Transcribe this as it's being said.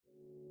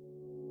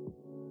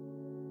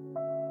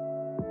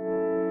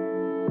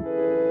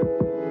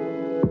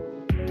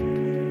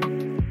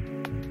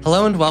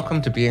Hello and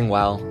welcome to Being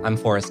Well. I'm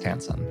Forrest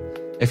Hanson.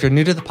 If you're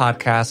new to the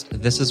podcast,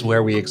 this is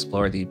where we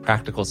explore the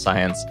practical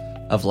science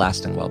of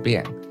lasting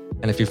well-being.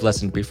 And if you've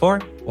listened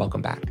before,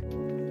 welcome back.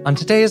 On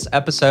today's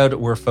episode,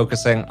 we're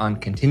focusing on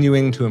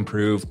continuing to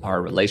improve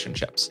our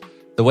relationships.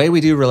 The way we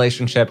do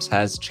relationships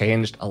has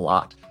changed a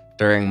lot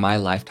during my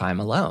lifetime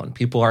alone.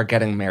 People are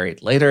getting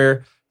married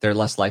later. They're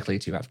less likely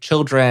to have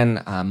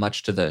children,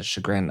 much to the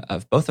chagrin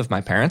of both of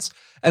my parents.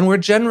 And we're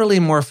generally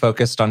more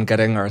focused on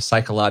getting our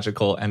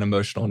psychological and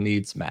emotional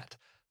needs met.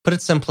 Put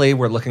it simply,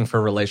 we're looking for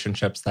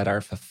relationships that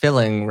are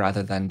fulfilling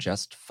rather than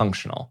just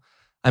functional.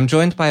 I'm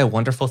joined by a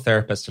wonderful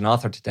therapist and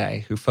author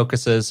today who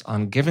focuses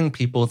on giving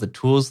people the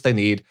tools they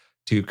need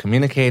to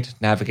communicate,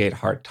 navigate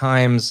hard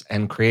times,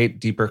 and create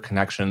deeper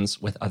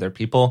connections with other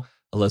people,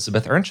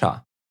 Elizabeth Earnshaw.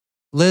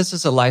 Liz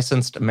is a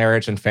licensed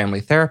marriage and family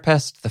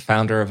therapist, the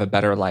founder of A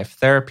Better Life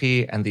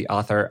Therapy, and the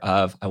author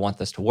of I Want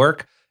This to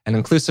Work, an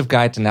inclusive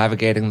guide to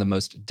navigating the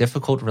most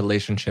difficult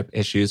relationship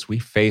issues we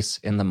face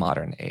in the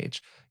modern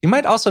age. You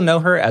might also know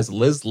her as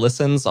Liz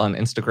Listens on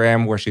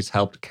Instagram, where she's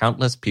helped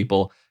countless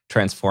people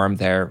transform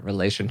their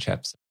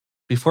relationships.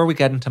 Before we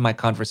get into my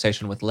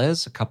conversation with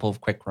Liz, a couple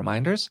of quick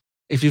reminders.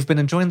 If you've been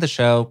enjoying the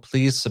show,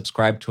 please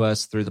subscribe to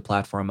us through the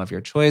platform of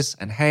your choice.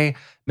 And hey,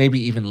 maybe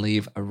even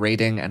leave a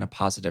rating and a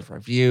positive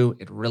review.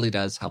 It really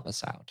does help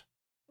us out.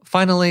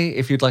 Finally,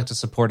 if you'd like to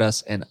support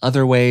us in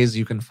other ways,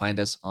 you can find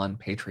us on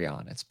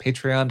Patreon. It's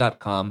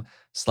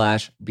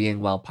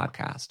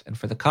patreon.com/beingwellpodcast. And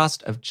for the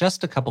cost of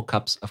just a couple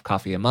cups of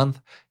coffee a month,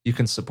 you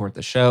can support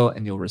the show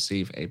and you'll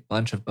receive a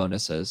bunch of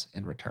bonuses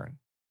in return.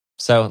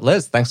 So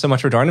Liz, thanks so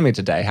much for joining me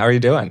today. How are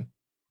you doing?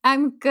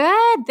 I'm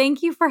good.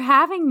 Thank you for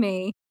having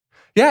me.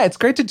 Yeah, it's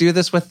great to do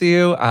this with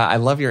you. I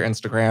love your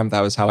Instagram. That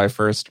was how I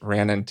first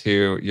ran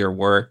into your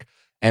work.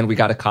 And we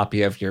got a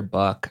copy of your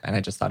book, and I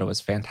just thought it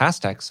was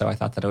fantastic. So I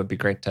thought that it would be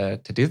great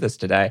to do this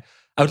today.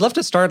 I would love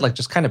to start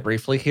just kind of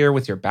briefly here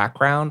with your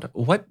background.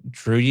 What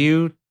drew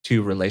you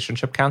to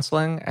relationship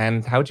counseling,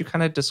 and how would you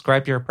kind of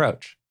describe your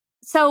approach?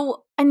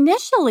 So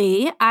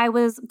initially, I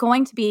was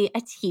going to be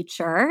a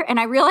teacher, and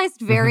I realized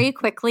very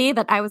quickly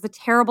that I was a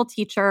terrible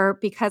teacher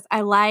because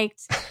I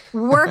liked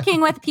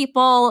working with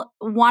people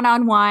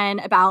one-on-one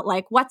about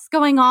what's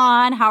going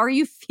on? How are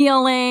you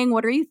feeling?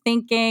 What are you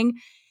thinking?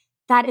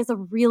 That is a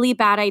really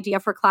bad idea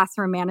for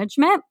classroom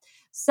management.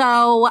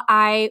 So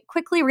I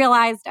quickly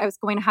realized I was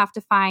going to have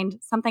to find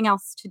something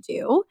else to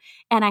do.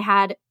 And I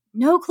had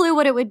no clue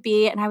what it would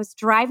be. And I was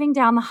driving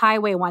down the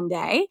highway one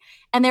day,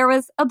 and there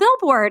was a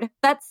billboard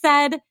that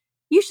said,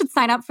 "You should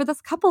sign up for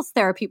this couples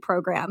therapy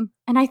program."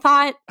 And I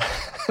thought,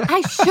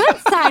 I should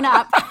sign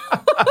up.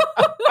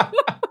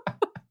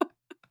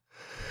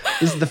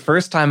 This is the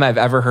first time I've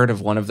ever heard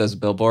of one of those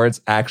billboards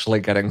actually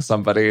getting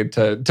somebody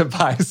to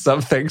buy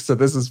something. So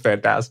this is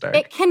fantastic.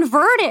 It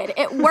converted.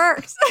 It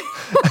worked.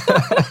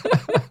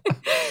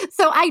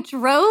 So I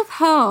drove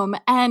home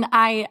and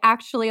I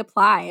actually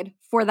applied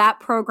for that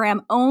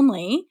program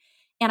only.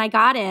 And I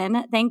got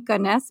in, thank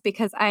goodness,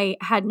 because I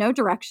had no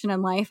direction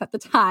in life at the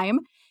time.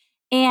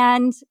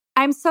 And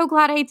I'm so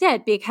glad I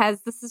did,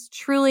 because this is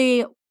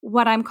truly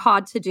what I'm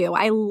called to do.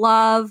 I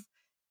love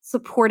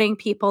supporting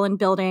people and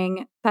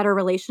building better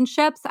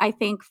relationships. I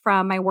think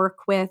from my work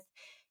with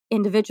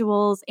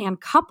individuals and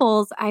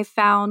couples, I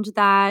found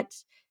that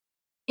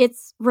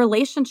it's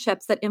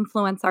relationships that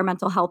influence our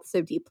mental health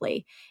so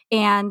deeply.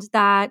 And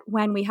that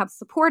when we have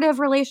supportive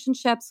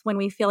relationships, when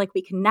we feel like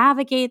we can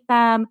navigate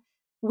them,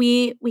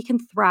 we can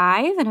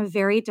thrive in a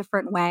very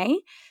different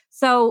way.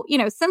 So,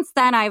 since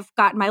then, I've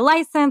gotten my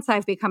license.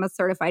 I've become a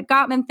certified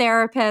Gottman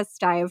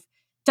therapist. I've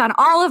done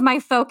all of my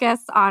focus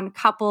on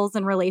couples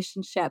and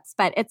relationships,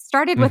 but it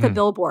started with a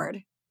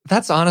billboard.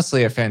 That's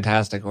honestly a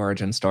fantastic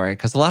origin story,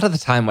 because a lot of the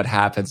time what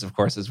happens, of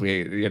course, is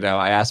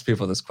I ask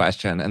people this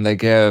question and they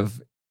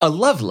give a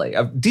lovely,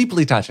 a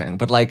deeply touching,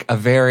 but a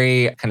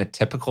very kind of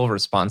typical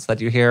response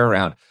that you hear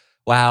around,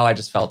 wow, I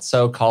just felt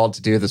so called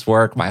to do this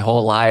work my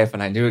whole life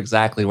and I knew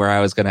exactly where I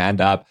was going to end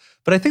up.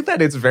 But I think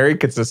that it's very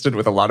consistent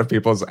with a lot of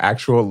people's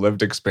actual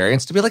lived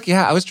experience to be like,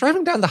 yeah, I was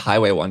driving down the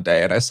highway one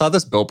day and I saw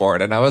this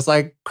billboard and I was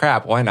like,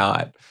 crap, why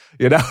not?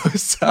 So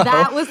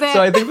that was it.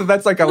 So I think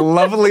that's a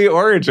lovely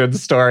origin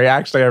story.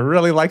 Actually, I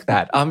really like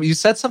that. You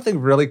said something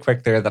really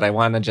quick there that I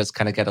want to just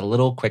kind of get a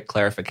little quick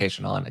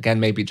clarification on. Again,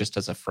 maybe just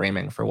as a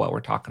framing for what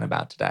we're talking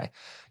about today.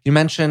 You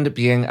mentioned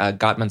being a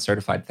Gottman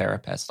certified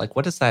therapist.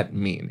 What does that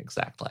mean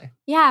exactly?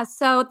 Yeah,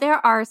 so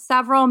there are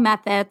several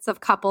methods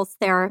of couples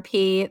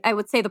therapy. I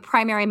would say the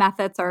primary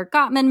methods are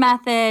Gottman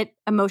method,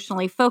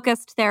 emotionally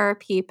focused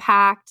therapy,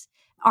 PACT,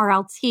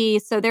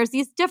 RLT. So there's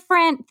these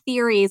different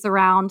theories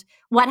around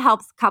what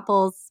helps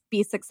couples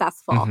be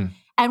successful.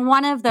 And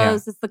one of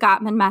those is the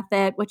Gottman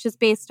method, which is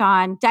based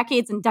on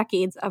decades and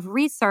decades of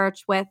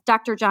research with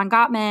Dr. John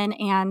Gottman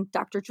and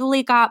Dr.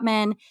 Julie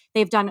Gottman.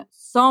 They've done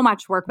so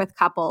much work with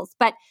couples.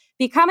 But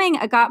becoming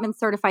a Gottman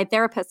certified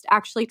therapist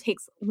actually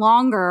takes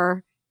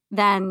longer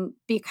than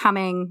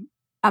becoming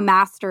a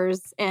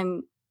master's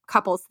in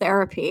couples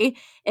therapy.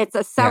 It's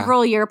a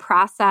several year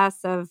process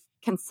of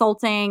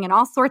consulting and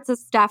all sorts of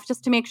stuff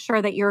just to make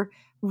sure that you're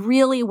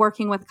really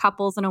working with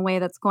couples in a way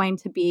that's going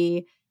to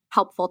be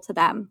helpful to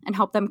them and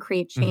help them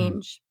create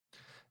change.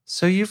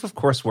 So you've, of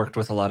course, worked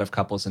with a lot of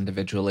couples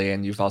individually,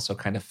 and you've also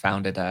kind of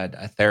founded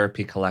a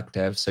therapy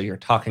collective. So you're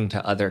talking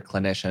to other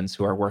clinicians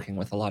who are working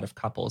with a lot of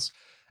couples.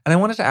 And I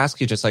wanted to ask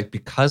you, just like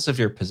because of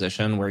your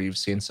position where you've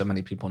seen so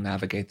many people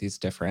navigate these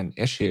different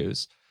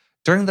issues,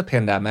 during the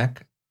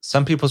pandemic,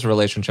 some people's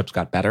relationships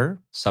got better,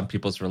 some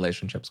people's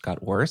relationships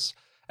got worse.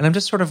 And I'm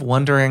just sort of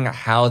wondering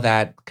how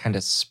that kind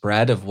of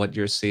spread of what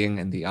you're seeing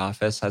in the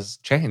office has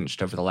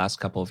changed over the last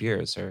couple of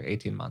years or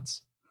 18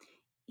 months.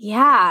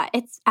 Yeah,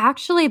 it's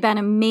actually been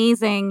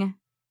amazing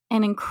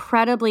and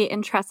incredibly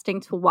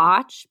interesting to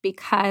watch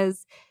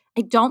because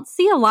I don't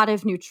see a lot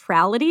of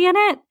neutrality in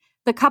it.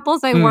 The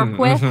couples I work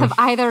with have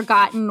either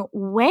gotten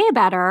way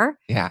better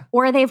Yeah.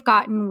 or they've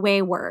gotten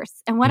way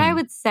worse. And what I Mm.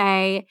 would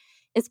say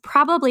is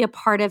probably a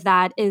part of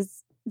that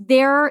is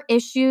their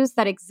issues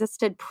that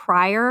existed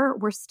prior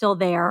were still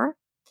there.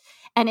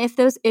 And if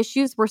those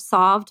issues were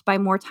solved by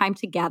more time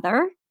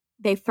together,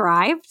 they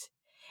thrived.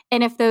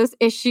 And if those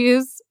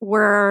issues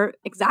were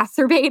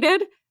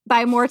exacerbated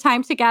by more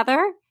time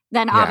together,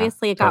 then Yeah,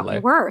 obviously it got totally.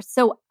 worse.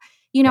 So,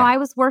 Yeah. I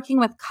was working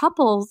with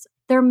couples.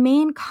 Their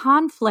main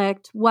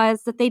conflict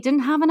was that they didn't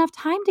have enough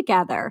time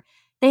together.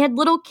 They had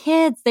little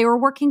kids. They were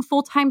working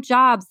full-time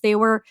jobs. They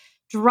were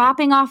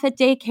dropping off at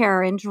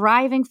daycare and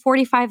driving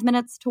 45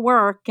 minutes to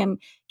work and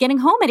getting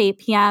home at 8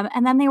 p.m.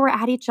 And then they were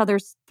at each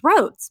other's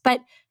throats. But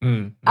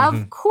Mm,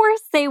 of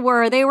course they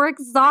were. They were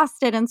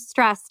exhausted and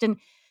stressed. And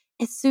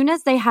as soon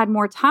as they had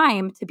more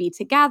time to be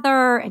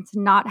together and to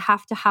not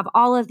have to have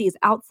all of these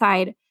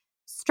outside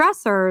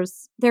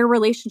stressors, their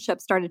relationship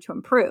started to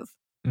improve.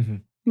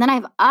 mhm. And then I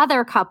have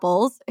other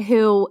couples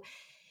who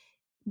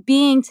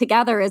being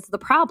together is the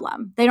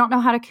problem. They don't know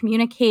how to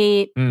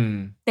communicate.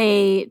 Mm.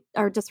 They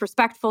are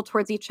disrespectful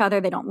towards each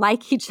other. They don't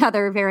like each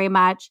other very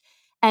much.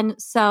 And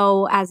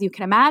so, as you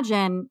can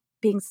imagine,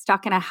 being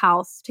stuck in a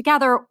house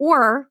together,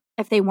 or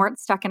if they weren't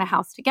stuck in a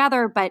house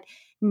together, but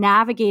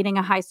navigating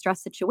a high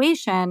stress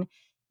situation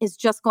is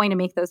just going to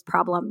make those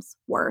problems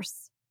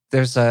worse.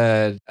 There's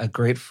a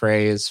great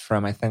phrase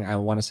from, I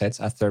want to say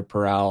it's Esther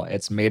Perel.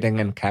 It's Mating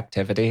in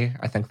Captivity.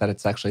 I think that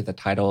it's actually the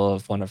title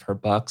of one of her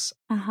books.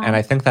 And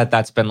I think that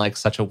that's been like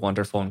such a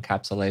wonderful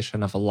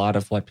encapsulation of a lot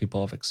of what people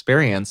have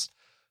experienced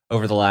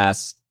over the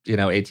last,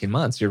 18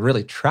 months. You're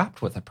really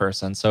trapped with a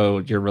person. So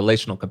your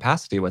relational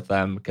capacity with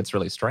them gets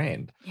really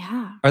strained.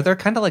 Yeah. Are there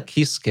kind of like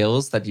key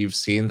skills that you've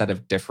seen that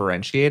have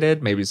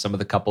differentiated maybe some of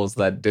the couples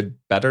that did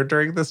better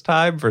during this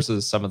time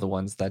versus some of the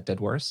ones that did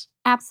worse?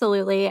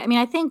 Absolutely. I mean,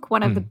 I think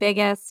one of the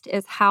biggest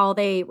is how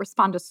they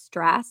respond to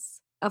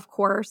stress, of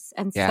course.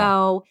 And Yeah.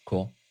 so,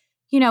 Cool.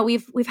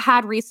 we've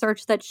had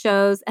research that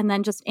shows, and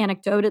then just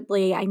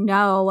anecdotally, I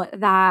know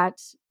that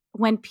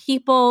when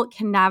people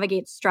can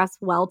navigate stress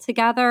well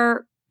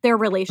together, their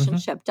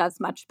relationship does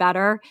much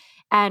better.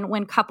 And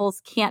when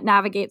couples can't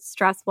navigate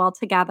stress well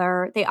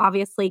together, they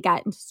obviously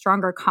get into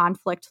stronger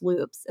conflict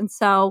loops. And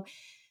so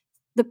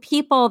the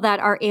people that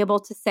are able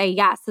to say,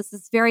 yes, this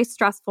is very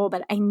stressful,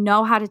 but I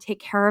know how to take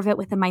care of it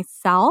within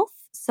myself.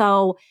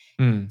 So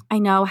I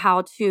know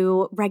how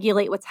to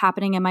regulate what's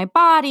happening in my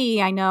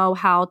body. I know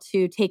how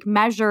to take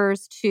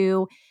measures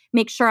to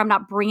make sure I'm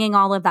not bringing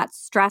all of that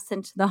stress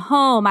into the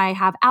home. I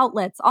have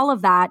outlets, all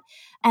of that.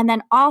 And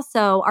then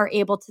also are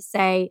able to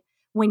say,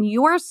 when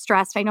you're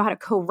stressed, I know how to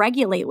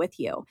co-regulate with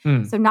you.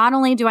 So not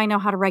only do I know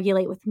how to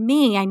regulate with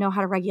me, I know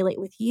how to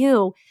regulate with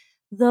you.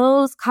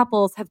 Those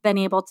couples have been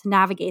able to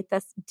navigate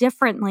this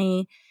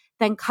differently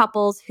than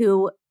couples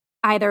who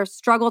either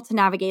struggle to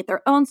navigate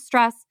their own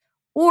stress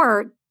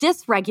or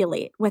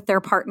dysregulate with their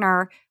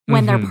partner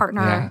when their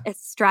partner is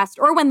stressed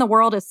or when the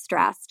world is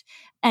stressed.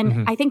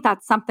 And I think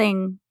that's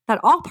something that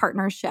all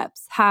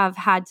partnerships have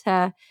had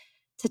to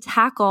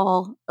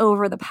tackle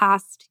over the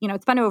past,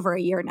 it's been over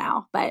a year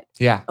now, but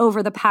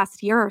over the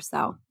past year or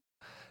so.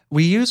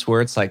 We use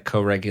words like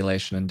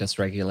co-regulation and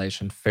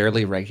dysregulation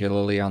fairly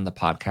regularly on the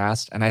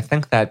podcast, and I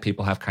think that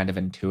people have kind of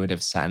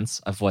intuitive sense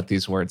of what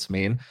these words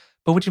mean.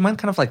 But would you mind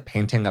kind of like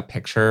painting a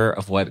picture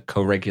of what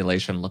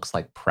co-regulation looks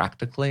like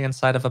practically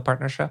inside of a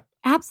partnership?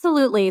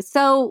 Absolutely.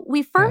 So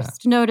we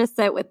first notice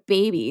it with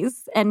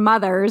babies and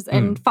mothers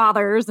and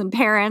fathers and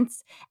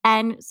parents.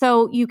 And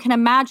so you can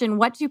imagine,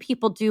 what do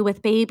people do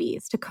with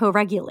babies to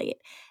co-regulate?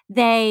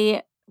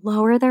 They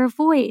lower their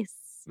voice.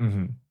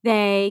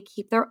 They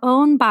keep their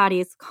own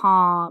bodies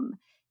calm.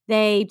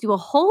 They do a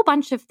whole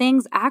bunch of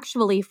things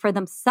actually for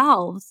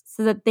themselves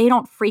so that they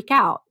don't freak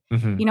out.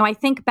 I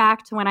think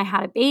back to when I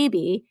had a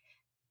baby,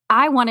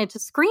 I wanted to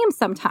scream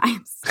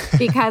sometimes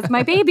because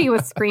my baby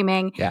was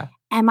screaming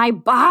and my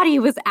body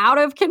was out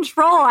of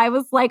control. I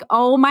was like,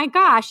 oh my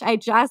gosh, I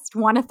just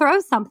want to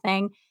throw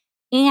something.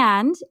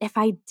 And if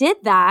I did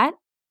that,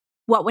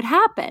 what would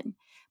happen?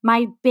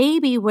 My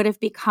baby would have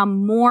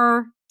become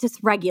more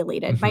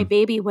dysregulated. My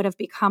baby would have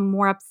become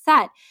more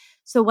upset.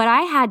 So what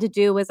I had to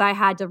do was I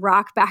had to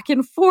rock back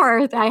and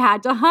forth. I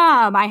had to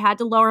hum. I had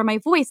to lower my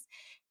voice.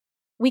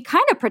 We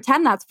kind of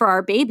pretend that's for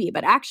our baby,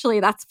 but actually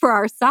that's for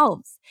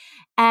ourselves.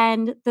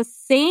 And the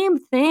same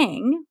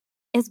thing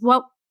is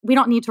what we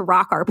don't need to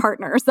rock our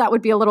partners. That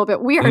would be a little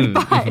bit weird.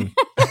 But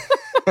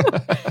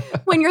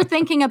when you're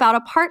thinking about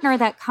a partner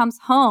that comes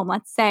home,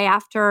 let's say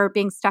after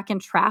being stuck in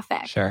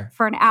traffic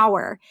for an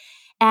hour,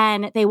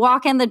 and they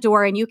walk in the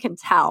door and you can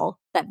tell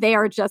that they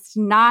are just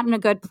not in a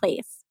good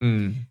place.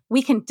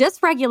 We can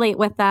dysregulate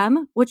with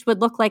them, which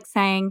would look like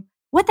saying,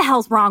 what the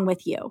hell's wrong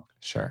with you?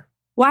 Sure.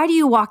 Why do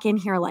you walk in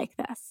here like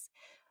this?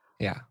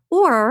 Yeah.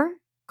 Or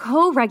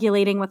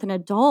co-regulating with an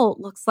adult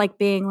looks like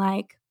being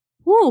like,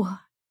 ooh,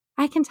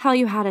 I can tell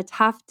you had a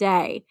tough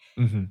day.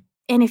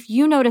 And if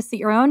you notice that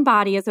your own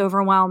body is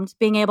overwhelmed,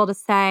 being able to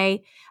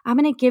say, I'm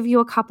going to give you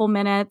a couple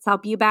minutes. I'll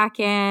be back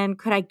in.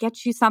 Could I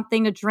get you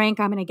something to drink?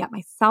 I'm going to get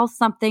myself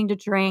something to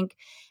drink.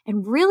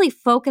 And really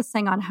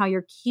focusing on how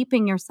you're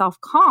keeping yourself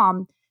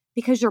calm,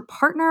 because your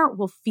partner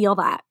will feel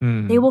that.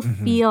 They will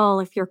feel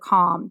if you're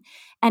calm.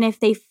 And if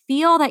they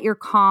feel that you're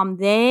calm,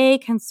 they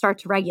can start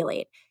to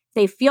regulate. If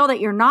they feel that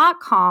you're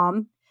not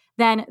calm,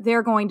 then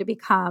they're going to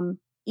become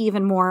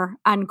even more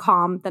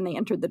uncalm than they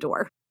entered the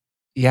door.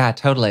 Yeah,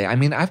 totally. I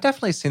mean, I've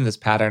definitely seen this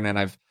pattern, and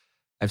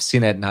I've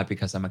seen it not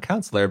because I'm a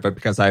counselor, but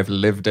because I've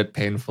lived it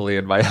painfully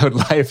in my own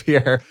life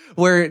here,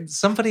 where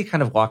somebody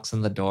kind of walks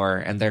in the door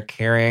and they're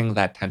carrying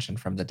that tension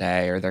from the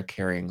day, or they're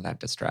carrying that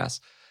distress.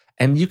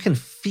 And you can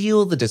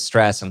feel the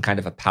distress in kind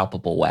of a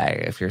palpable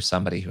way if you're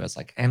somebody who has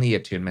like any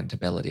attunement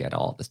ability at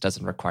all. This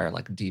doesn't require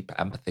like deep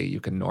empathy.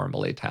 You can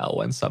normally tell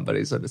when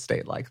somebody's in a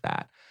state like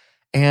that.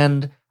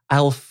 And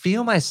I'll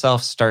feel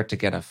myself start to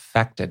get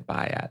affected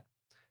by it.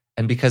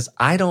 And because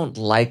I don't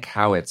like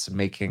how it's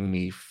making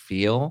me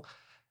feel,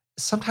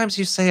 sometimes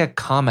you say a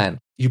comment,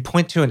 you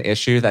point to an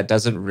issue that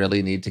doesn't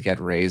really need to get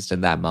raised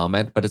in that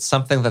moment, but it's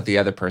something that the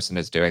other person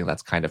is doing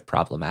that's kind of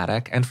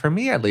problematic. And for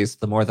me, at least,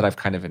 the more that I've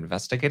kind of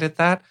investigated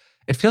that,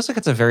 it feels like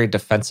it's a very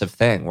defensive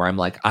thing where I'm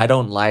like, I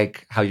don't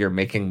like how you're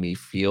making me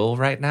feel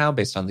right now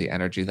based on the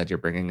energy that you're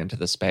bringing into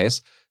the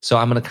space. So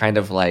I'm going to kind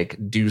of like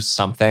do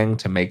something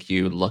to make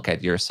you look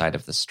at your side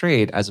of the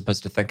street, as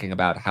opposed to thinking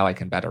about how I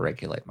can better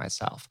regulate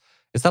myself.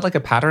 Is that like a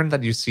pattern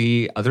that you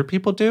see other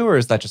people do, or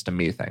is that just a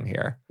me thing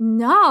here?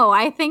 No,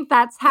 I think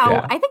that's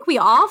how, I think we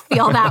all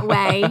feel that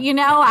way.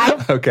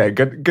 Okay,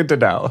 good to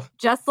know.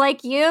 Just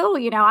like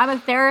you, I'm a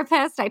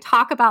therapist. I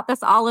talk about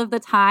this all of the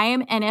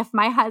time. And if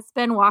my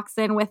husband walks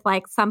in with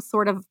like some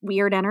sort of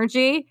weird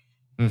energy,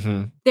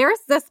 there's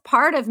this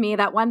part of me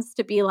that wants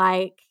to be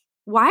like,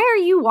 why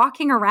are you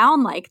walking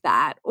around like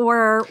that?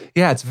 Or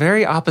yeah, it's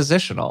very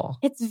oppositional.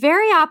 It's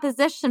very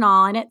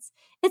oppositional, and it's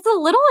a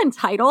little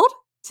entitled.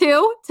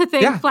 To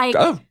think like,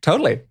 oh,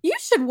 totally. You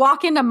should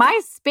walk into my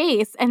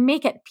space and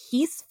make it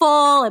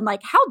peaceful, and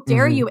like, how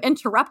dare you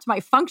interrupt my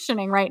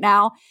functioning right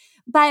now?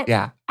 But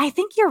I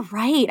think you're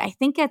right. I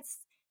think it's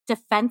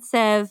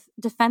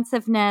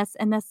defensiveness,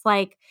 and this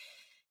like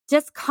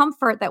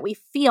discomfort that we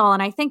feel.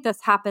 And I think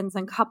this happens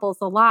in couples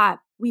a lot.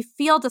 We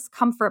feel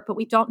discomfort, but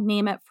we don't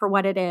name it for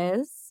what it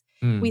is.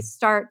 We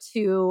start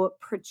to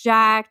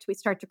project, we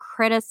start to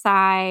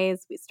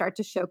criticize, we start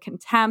to show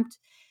contempt.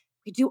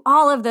 We do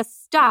all of this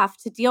stuff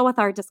to deal with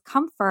our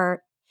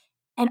discomfort.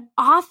 And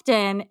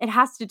often it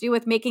has to do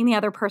with making the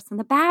other person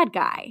the bad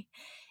guy.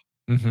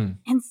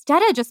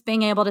 Instead of just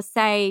being able to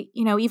say,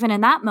 even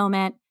in that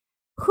moment,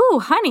 whew,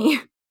 honey,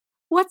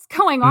 what's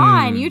going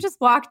on? You just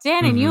walked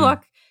in and you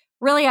look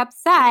really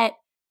upset,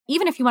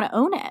 even if you want to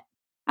own it.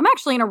 I'm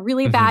actually in a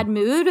really bad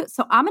mood,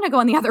 so I'm going to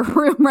go in the other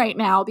room right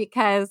now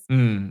because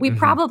we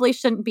probably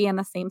shouldn't be in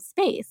the same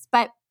space.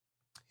 But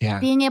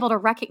being able to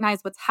recognize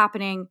what's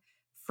happening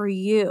for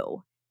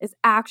you is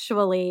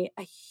actually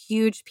a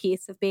huge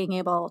piece of being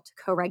able to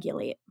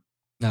co-regulate.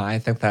 No, I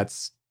think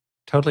that's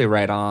totally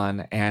right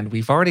on. And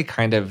we've already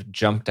kind of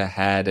jumped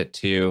ahead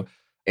to,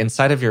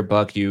 inside of your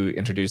book, you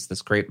introduced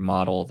this great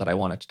model that I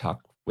wanted to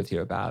talk with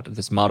you about,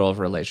 this model of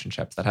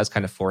relationships that has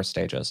kind of 4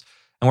 stages.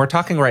 And we're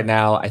talking right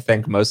now, I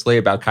think, mostly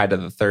about kind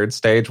of the 3rd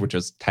stage, which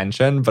is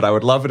tension. But I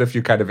would love it if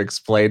you kind of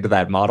explained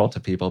that model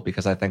to people,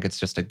 because I think it's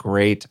just a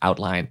great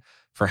outline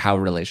for how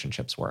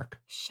relationships work.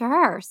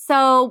 Sure.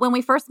 So when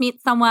we first meet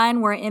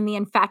someone, we're in the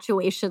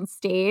infatuation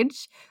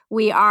stage.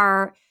 We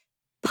are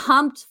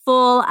pumped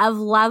full of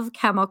love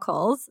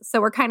chemicals.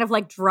 So we're kind of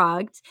like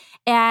drugged.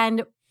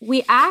 And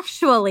we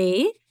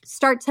actually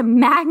start to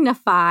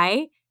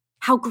magnify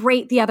how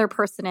great the other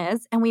person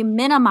is, and we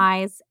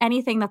minimize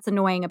anything that's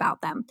annoying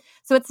about them.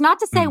 So it's not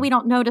to say we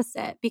don't notice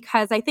it,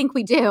 because I think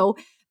we do,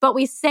 but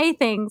we say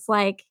things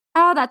like,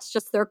 oh, that's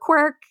just their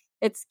quirk.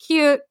 It's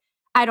cute.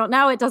 I don't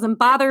know. It doesn't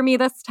bother me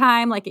this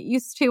time like it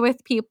used to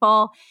with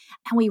people.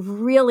 And we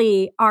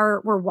really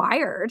we're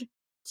wired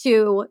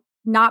to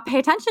not pay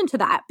attention to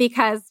that,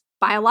 because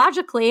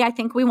biologically, I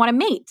think we want to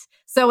mate.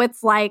 So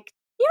it's like,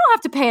 you don't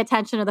have to pay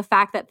attention to the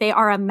fact that they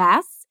are a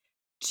mess.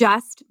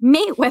 Just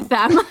mate with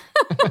them.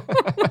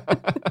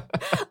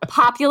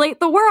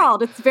 Populate the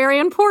world. It's very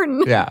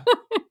important. Yeah,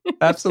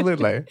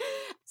 absolutely.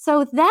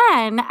 So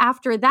then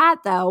after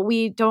that, though,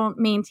 we don't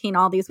maintain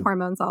all these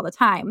hormones all the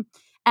time.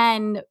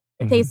 And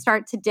they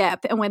start to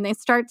dip. And when they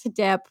start to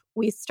dip,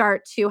 we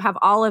start to have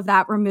all of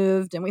that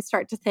removed. And we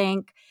start to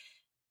think,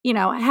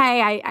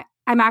 hey,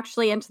 I I'm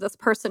actually into this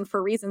person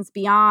for reasons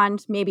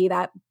beyond maybe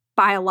that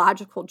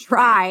biological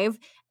drive.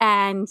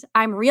 And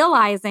I'm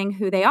realizing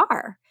who they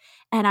are.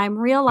 And I'm Hmm.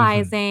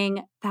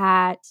 realizing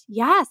that,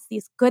 yes,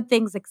 these good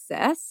things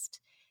exist.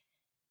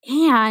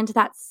 And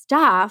that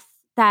stuff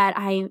that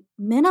I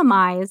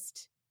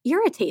minimized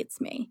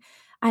irritates me.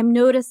 I'm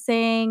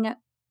noticing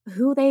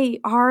who they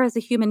are as a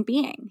human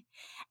being.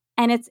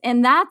 And it's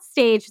in that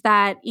stage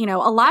that, a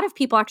lot of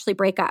people actually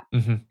break up.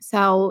 Hmm.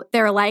 So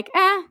they're like,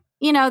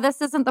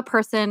 this isn't the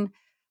person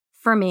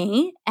for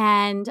me.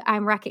 And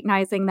I'm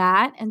recognizing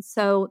that. And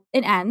so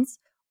it ends.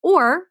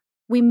 Or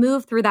we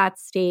move through that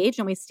stage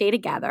and we stay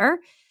together.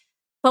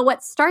 But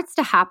what starts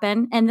to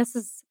happen, and this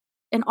is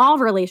in all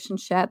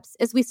relationships,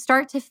 is we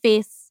start to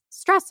face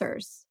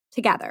stressors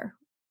together.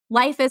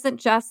 Life isn't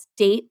just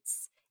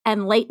dates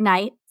and late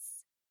nights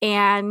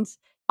and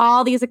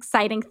all these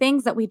exciting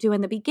things that we do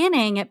in the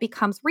beginning. It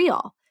becomes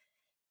real.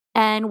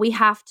 And we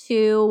have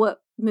to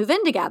move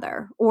in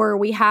together, or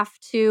we have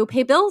to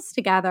pay bills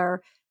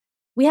together.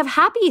 We have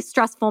happy,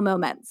 stressful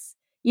moments.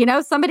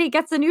 Somebody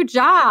gets a new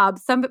job.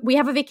 We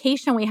have a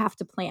vacation we have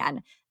to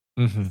plan.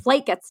 Hmm.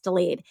 Flight gets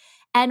delayed.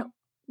 And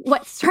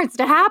what starts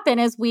to happen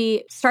is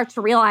we start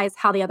to realize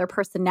how the other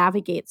person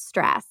navigates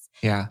stress.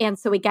 Yeah. And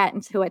so we get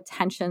into a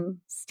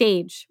tension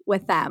stage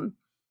with them.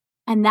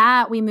 And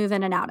that we move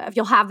in and out of.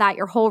 You'll have that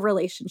your whole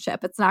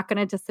relationship. It's not going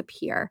to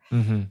disappear.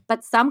 Hmm.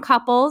 But some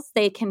couples,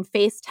 they can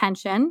face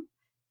tension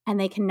and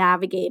they can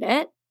navigate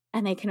it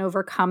and they can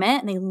overcome it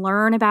and they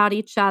learn about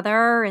each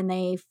other and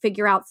they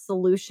figure out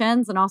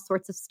solutions and all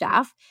sorts of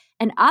stuff.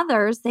 And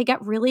others, they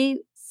get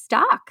really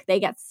stuck. They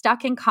get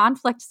stuck in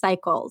conflict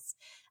cycles.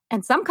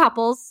 And some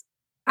couples,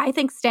 I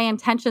think, stay in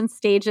tension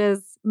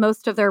stages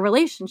most of their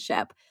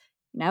relationship.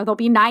 They'll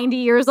be 90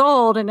 years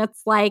old and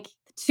it's like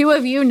the two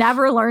of you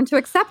never learn to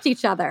accept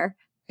each other.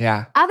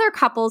 Yeah. Other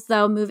couples,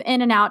 though, move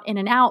in and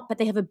out, but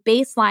they have a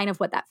baseline of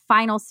what that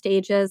final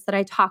stage is that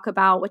I talk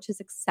about, which is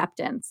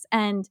acceptance.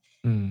 And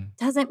Mm.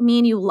 doesn't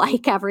mean you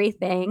like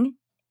everything,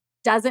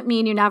 doesn't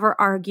mean you never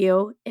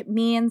argue. It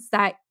means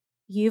that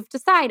you've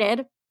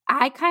decided,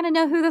 I kind of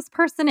know who this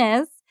person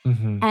is.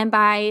 Hmm. And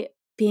by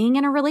being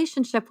in a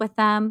relationship with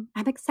them,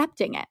 I'm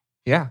accepting it.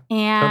 Yeah.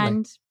 Totally.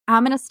 And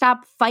I'm going to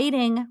stop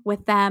fighting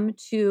with them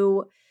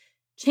to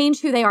change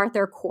who they are at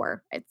their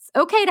core. It's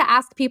okay to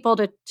ask people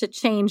to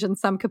change in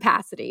some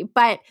capacity,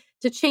 but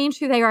to change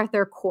who they are at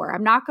their core.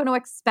 I'm not going to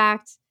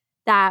expect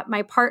that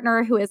my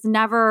partner who has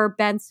never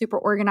been super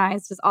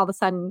organized is all of a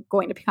sudden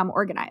going to become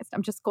organized.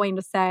 I'm just going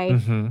to say,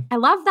 Hmm. I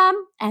love them,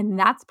 and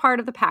that's part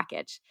of the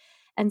package.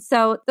 And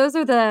so those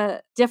are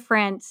the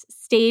different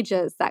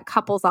stages that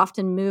couples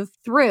often move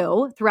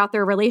throughout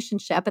their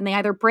relationship, and they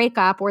either break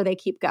up or they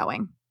keep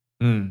going.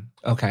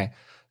 Okay.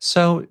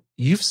 So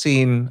you've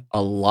seen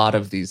a lot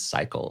of these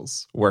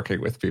cycles working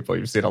with people.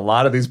 You've seen a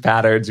lot of these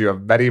patterns. You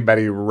have many,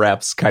 many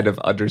reps kind of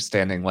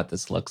understanding what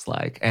this looks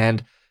like.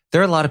 And there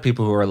are a lot of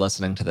people who are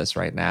listening to this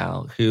right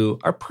now who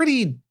are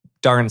pretty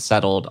darn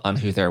settled on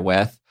who they're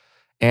with.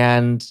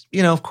 And,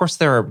 of course,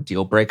 there are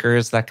deal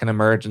breakers that can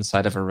emerge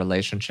inside of a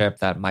relationship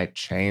that might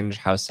change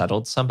how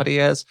settled somebody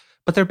is.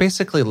 But they're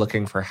basically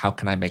looking for, how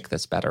can I make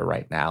this better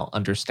right now?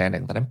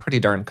 Understanding that I'm pretty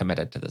darn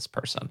committed to this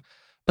person.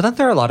 But then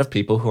there are a lot of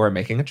people who are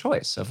making a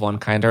choice of one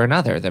kind or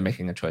another. They're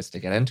making a choice to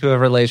get into a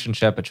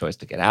relationship, a choice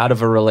to get out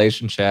of a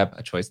relationship,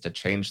 a choice to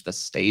change the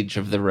stage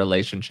of the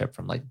relationship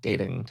from like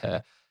dating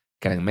to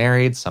getting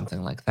married,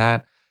 something like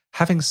that.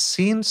 Having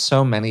seen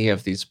so many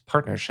of these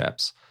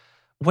partnerships,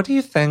 what do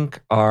you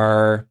think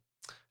are,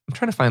 I'm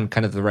trying to find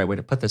kind of the right way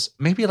to put this,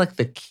 maybe like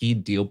the key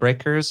deal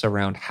breakers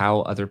around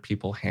how other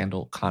people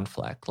handle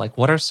conflict? Like,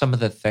 what are some of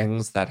the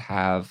things that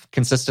have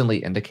consistently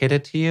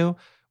indicated to you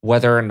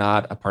whether or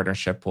not a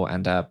partnership will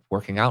end up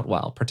working out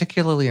well,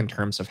 particularly in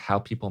terms of how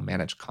people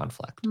manage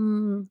conflict?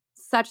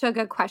 Such a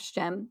good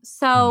question. Mm.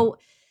 So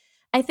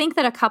I think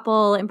that a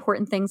couple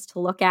important things to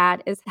look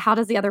at is, how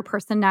does the other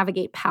person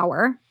navigate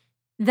power?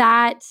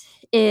 That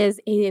is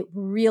a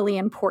really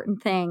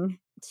important thing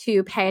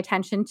to pay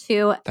attention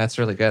to. That's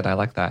really good. I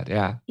like that.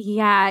 Yeah.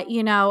 Yeah,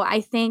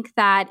 I think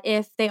that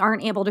if they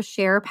aren't able to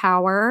share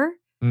power,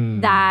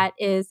 Mm. that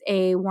is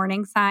a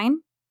warning sign.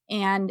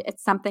 And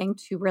it's something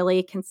to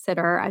really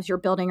consider as you're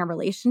building a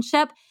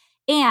relationship.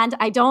 And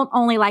I don't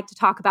only like to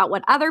talk about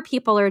what other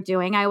people are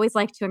doing, I always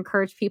like to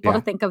encourage people to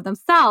Yeah. think of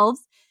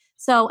themselves.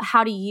 So,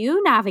 how do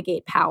you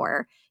navigate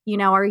power?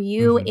 Are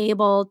you Hmm.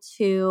 able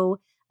to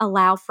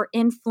allow for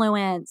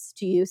influence?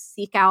 Do you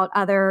seek out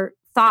other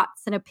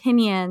thoughts and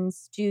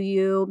opinions? Do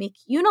you make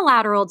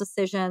unilateral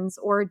decisions,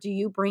 or do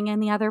you bring in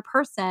the other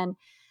person?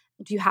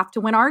 Do you have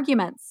to win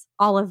arguments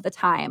all of the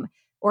time?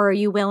 Or are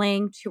you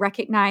willing to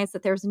recognize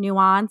that there's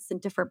nuance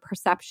and different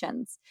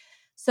perceptions?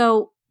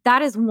 So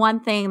that is one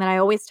thing that I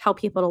always tell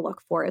people to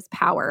look for, is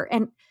power.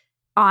 And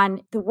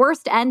on the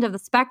worst end of the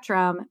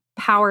spectrum,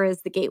 power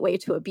is the gateway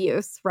to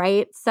abuse,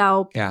 right?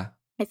 So Yeah.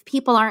 if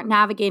people aren't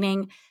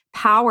navigating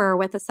power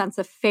with a sense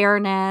of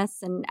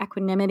fairness and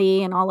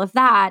equanimity and all of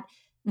that,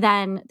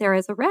 then there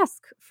is a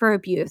risk for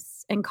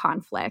abuse and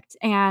conflict.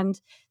 And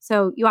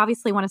so you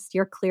obviously want to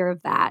steer clear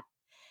of that.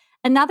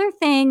 Another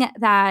thing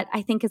that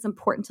I think is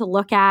important to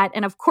look at,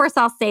 and of course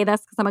I'll say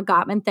this because I'm a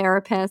Gottman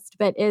therapist,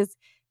 but is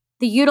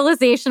the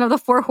utilization of the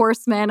four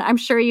horsemen. I'm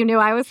sure you knew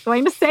I was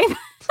going to say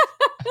that.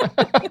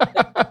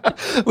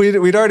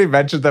 We'd already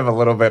mentioned them a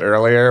little bit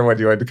earlier when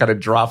you had kind of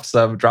dropped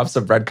some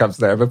breadcrumbs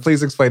there, but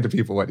please explain to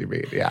people what you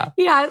mean. Yeah.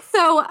 Yeah.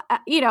 So,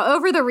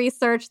 over the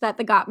research that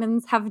the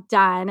Gottmans have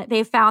done,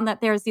 they found that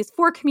there's these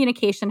four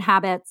communication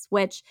habits,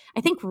 which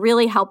I think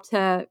really help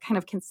to kind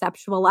of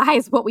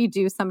conceptualize what we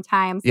do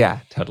sometimes.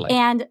 Yeah, totally.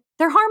 And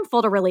they're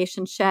harmful to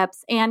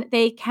relationships, and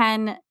they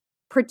can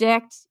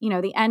predict,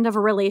 the end of a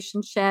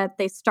relationship.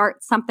 They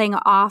start something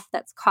off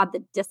that's called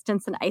the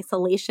distance and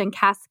isolation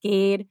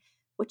cascade,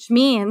 which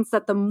means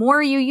that the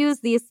more you use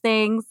these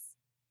things,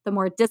 the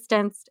more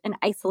distanced and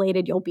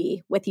isolated you'll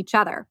be with each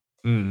other.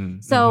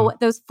 So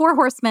those four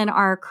horsemen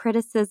are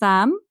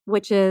criticism,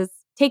 which is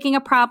taking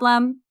a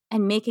problem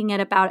and making it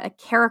about a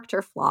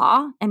character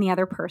flaw in the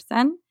other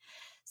person.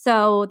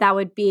 So that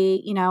would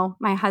be,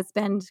 my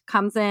husband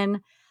comes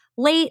in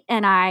late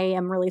and I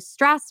am really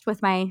stressed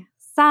with my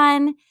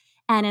son.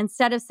 And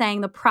instead of saying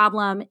the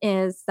problem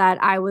is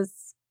that I was,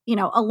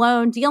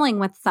 alone dealing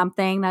with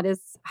something that is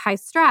high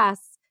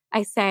stress,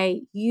 I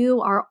say,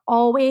 you are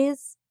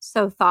always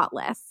so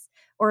thoughtless,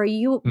 or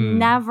you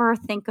never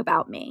think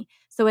about me.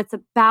 So it's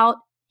about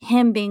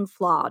him being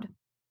flawed.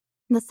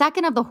 The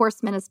second of the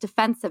horsemen is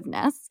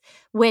defensiveness,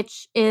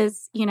 which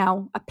is,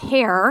 a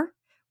pair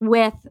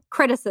with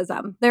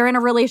criticism. They're in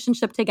a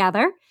relationship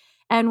together.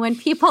 And when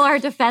people are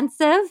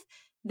defensive,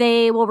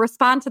 they will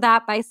respond to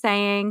that by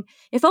saying,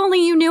 if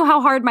only you knew how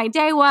hard my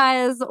day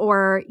was,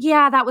 or,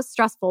 yeah, that was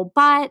stressful.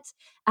 But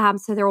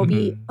so there will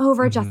be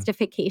over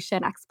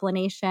justification,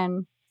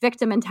 explanation,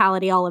 victim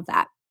mentality, all of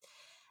that.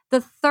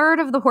 The third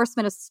of the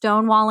horsemen is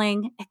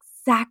stonewalling,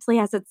 exactly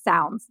as it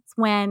sounds. It's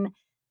when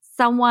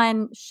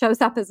someone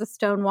shows up as a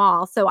stone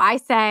wall. So I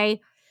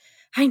say,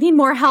 I need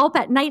more help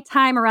at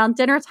nighttime around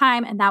dinner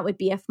time. And that would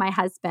be if my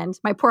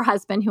poor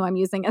husband, who I'm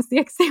using as the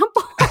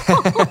example,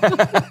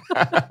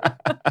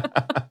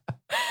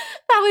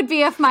 that would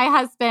be if my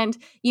husband,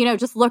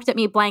 just looked at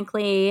me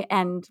blankly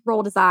and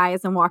rolled his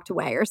eyes and walked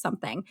away or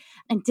something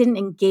and didn't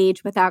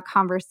engage with that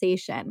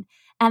conversation.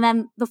 And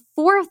then the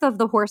fourth of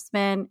the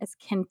horsemen is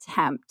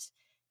contempt.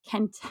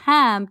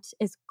 Contempt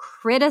is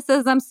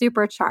criticism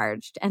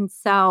supercharged. And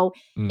so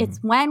it's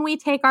when we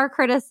take our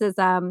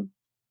criticism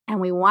and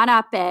we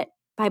one-up it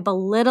by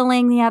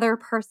belittling the other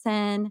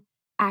person,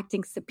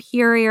 acting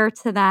superior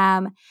to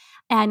them.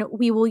 And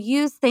we will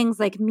use things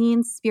like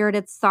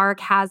mean-spirited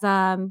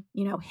sarcasm,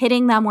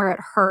 hitting them where it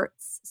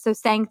hurts. So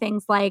saying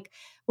things like,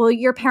 well,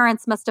 your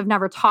parents must have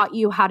never taught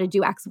you how to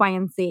do X, Y,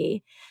 and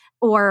Z,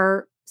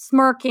 or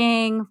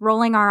smirking,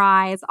 rolling our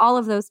eyes, all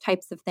of those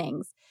types of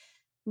things.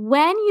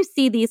 When you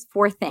see these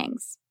four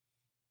things,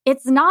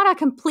 it's not a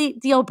complete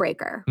deal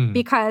breaker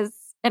because,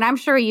 and I'm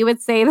sure you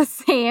would say the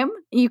same,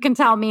 you can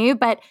tell me,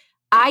 but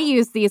I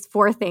use these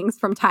four things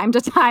from time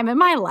to time in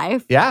my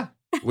life. Yeah.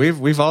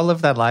 We've all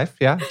lived that life.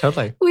 Yeah,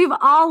 totally. We've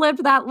all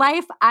lived that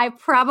life. I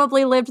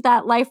probably lived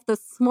that life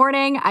this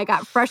morning. I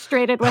got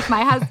frustrated with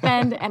my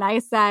husband and I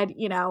said,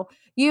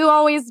 you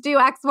always do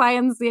X, Y,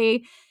 and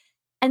Z.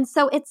 And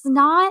so it's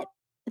not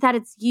that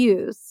it's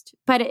used,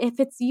 but if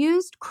it's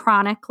used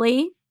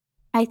chronically,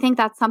 I think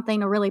that's something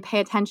to really pay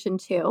attention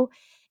to.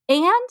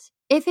 And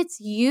if it's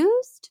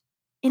used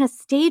in a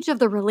stage of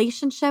the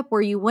relationship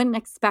where you wouldn't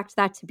expect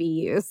that to be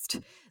used.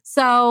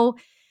 So,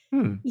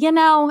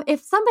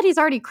 if somebody's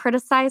already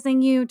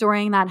criticizing you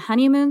during that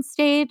honeymoon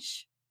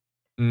stage,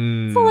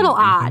 it's a little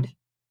odd.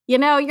 You're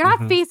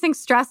not facing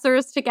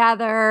stressors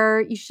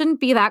together. You shouldn't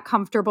be that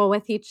comfortable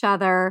with each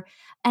other.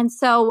 And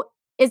so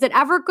is it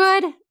ever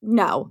good?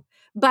 No.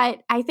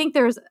 But I think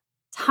there's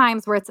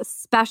times where it's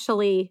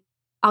especially,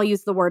 I'll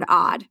use the word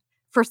odd,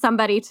 for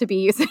somebody to be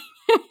using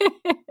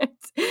it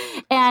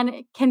and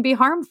it can be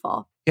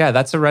harmful. Yeah,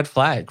 that's a red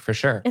flag for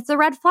sure. It's a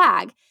red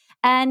flag.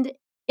 And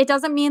it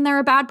doesn't mean they're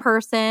a bad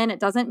person. It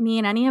doesn't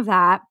mean any of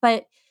that.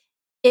 But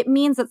it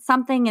means that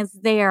something is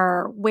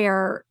there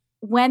where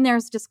when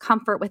there's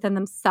discomfort within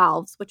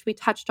themselves, which we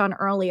touched on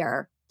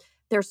earlier,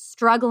 they're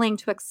struggling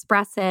to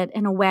express it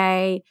in a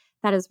way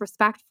that is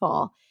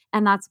respectful.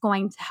 And that's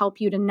going to help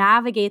you to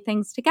navigate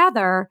things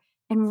together.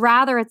 And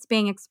rather, it's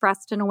being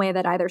expressed in a way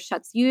that either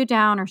shuts you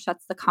down or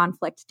shuts the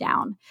conflict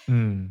down.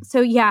 So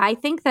yeah, I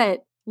think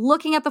that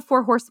looking at the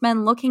four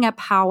horsemen, looking at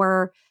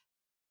power,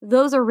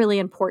 those are really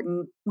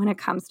important when it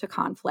comes to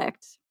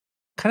conflict.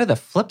 Kind of the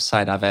flip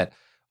side of it,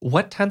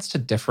 what tends to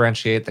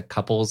differentiate the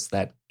couples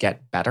that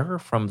get better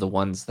from the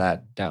ones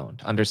that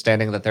don't?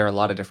 Understanding that there are a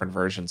lot of different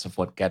versions of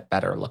what get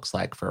better looks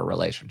like for a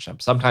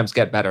relationship. Sometimes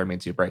get better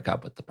means you break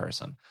up with the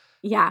person.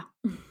 Yeah.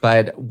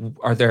 But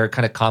are there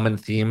kind of common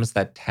themes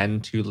that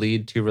tend to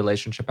lead to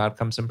relationship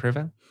outcomes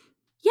improving?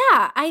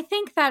 Yeah, I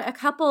think that a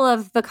couple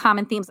of the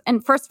common themes,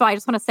 and first of all, I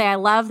just want to say I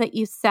love that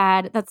you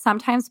said that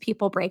sometimes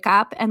people break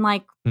up and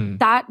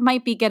that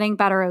might be getting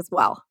better as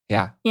well.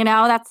 Yeah.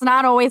 That's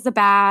not always a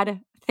bad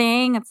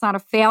thing. It's not a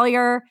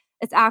failure.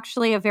 It's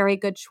actually a very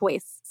good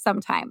choice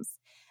sometimes.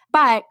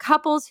 But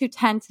couples who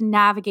tend to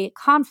navigate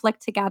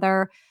conflict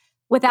together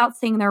without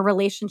seeing their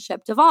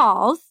relationship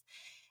devolve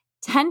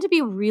tend to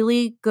be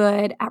really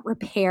good at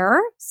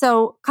repair.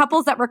 So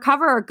couples that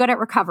recover are good at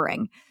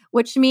recovering,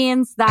 which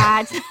means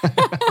that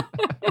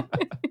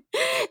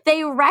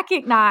they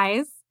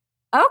recognize,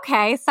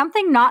 okay,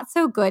 something not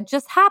so good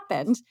just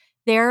happened.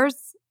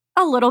 There's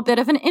a little bit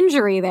of an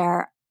injury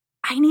there.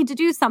 I need to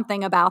do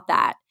something about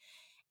that.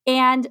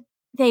 And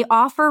they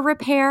offer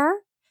repair.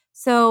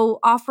 So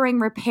offering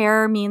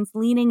repair means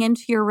leaning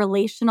into your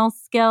relational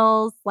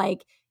skills,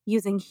 like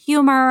using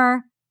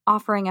humor,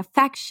 offering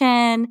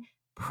affection,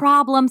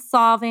 problem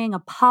solving,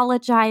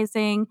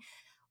 apologizing,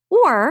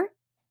 or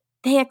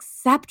they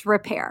accept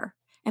repair.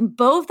 And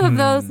both of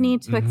those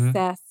need to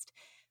exist.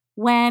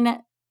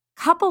 When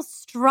couples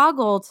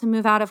struggle to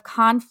move out of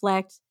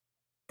conflict,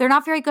 they're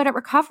not very good at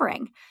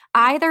recovering,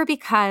 either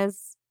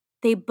because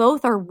they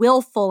both are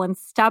willful and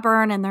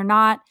stubborn and they're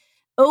not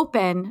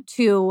open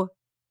to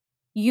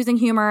using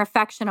humor,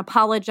 affection,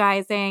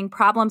 apologizing,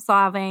 problem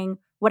solving,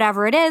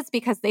 whatever it is,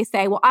 because they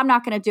say, well, I'm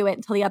not going to do it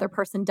until the other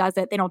person does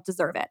it. They don't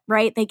deserve it,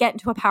 right? They get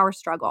into a power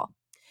struggle.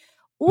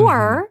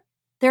 Or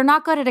they're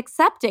not good at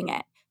accepting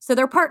it. So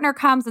their partner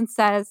comes and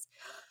says,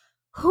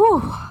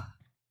 whew,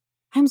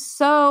 I'm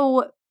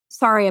so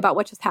sorry about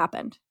what just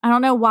happened. I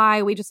don't know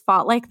why we just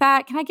fought like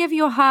that. Can I give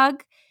you a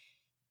hug?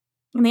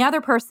 And the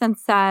other person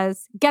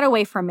says, get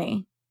away from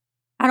me.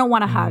 I don't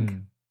want a hug.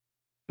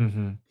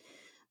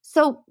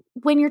 So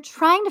when you're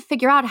trying to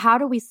figure out how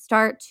do we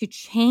start to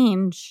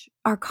change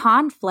our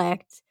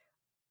conflict,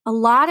 a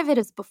lot of it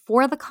is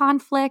before the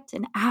conflict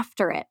and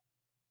after it.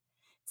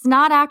 It's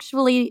not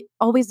actually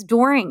always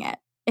during it.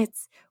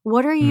 It's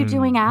what are you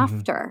doing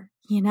after?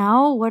 You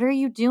know, what are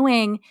you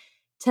doing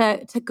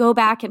to go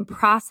back and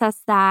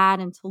process that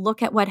and to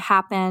look at what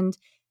happened,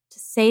 to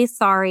say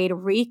sorry, to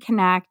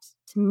reconnect,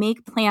 to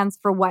make plans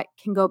for what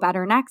can go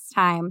better next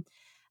time.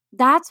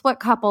 That's what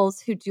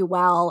couples who do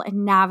well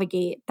and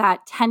navigate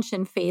that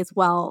tension phase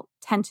well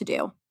tend to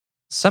do.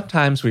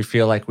 Sometimes we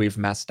feel like we've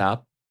messed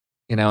up,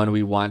 and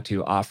we want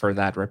to offer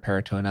that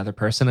repair to another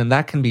person. And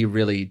that can be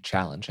really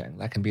challenging.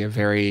 That can be a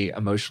very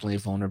emotionally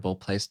vulnerable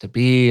place to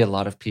be. A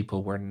lot of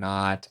people were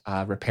not,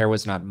 repair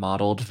was not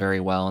modeled very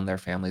well in their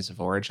families of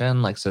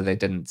origin. So they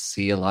didn't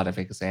see a lot of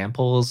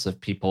examples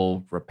of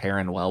people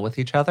repairing well with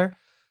each other.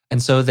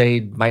 And so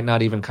they might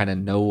not even kind of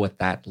know what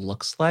that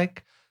looks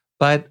like.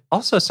 But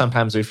also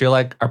sometimes we feel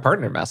like our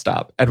partner messed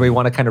up and we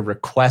want to kind of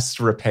request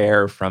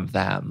repair from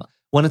them.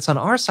 When it's on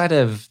our side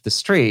of the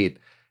street,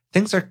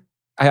 things are,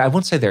 I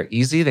won't say they're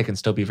easy. They can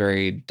still be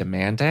very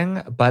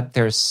demanding, but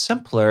they're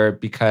simpler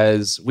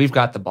because we've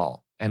got the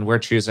ball and we're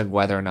choosing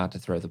whether or not to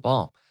throw the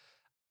ball.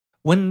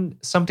 When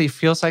somebody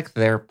feels like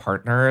their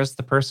partner is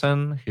the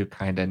person who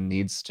kind of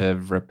needs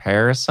to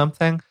repair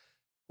something,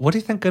 what do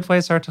you think good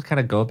ways are to kind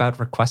of go about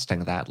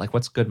requesting that?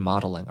 What's good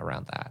modeling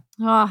around that?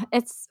 Oh,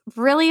 it's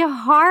really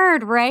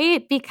hard,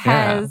 right?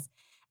 Because,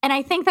 and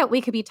I think that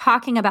we could be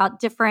talking about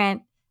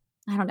different,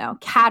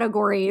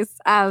 categories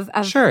of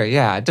sure,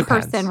 yeah, it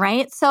depends. Person,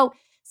 right? So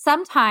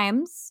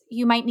sometimes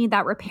you might need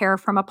that repair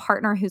from a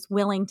partner who's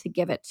willing to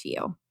give it to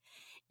you.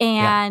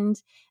 And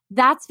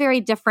that's very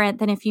different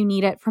than if you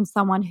need it from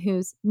someone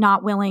who's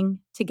not willing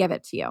to give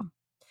it to you.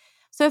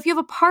 So if you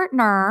have a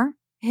partner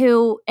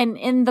who, and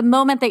in the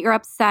moment that you're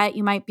upset,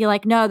 you might be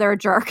like, no, they're a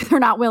jerk. They're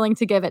not willing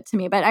to give it to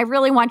me. But I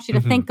really want you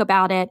to think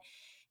about it.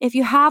 If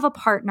you have a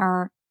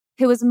partner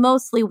who is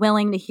mostly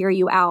willing to hear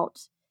you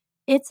out,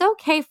 it's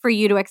okay for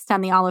you to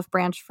extend the olive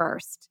branch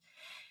first.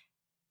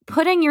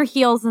 Putting your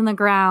heels in the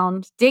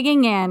ground,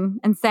 digging in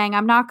and saying,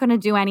 I'm not going to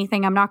do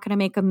anything. I'm not going to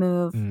make a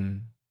move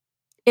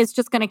is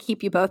just going to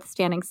keep you both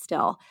standing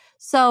still.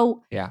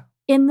 So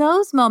in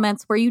those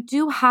moments where you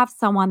do have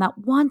someone that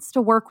wants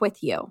to work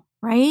with you,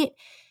 right?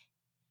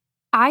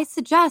 I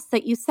suggest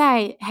that you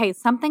say, hey,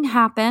 something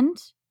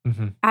happened.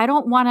 I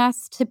don't want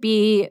us to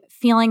be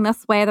feeling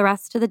this way the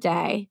rest of the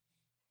day.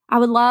 I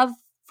would love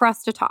for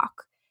us to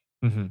talk.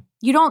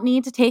 You don't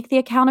need to take the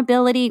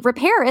accountability.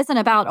 Repair isn't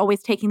about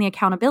always taking the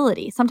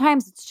accountability.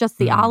 Sometimes it's just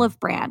the olive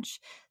branch.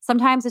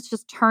 Sometimes it's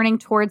just turning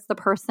towards the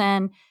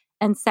person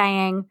and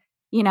saying,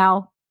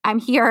 I'm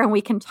here and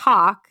we can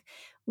talk,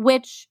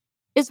 which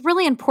is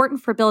really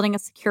important for building a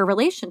secure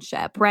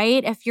relationship,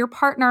 right? If your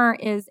partner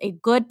is a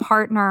good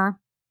partner,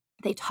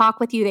 they talk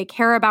with you, they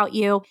care about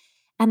you,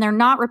 and they're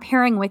not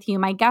repairing with you,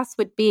 my guess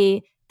would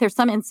be there's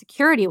some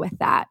insecurity with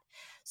that.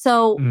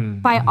 So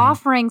by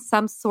offering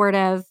some sort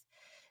of,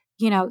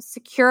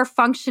 secure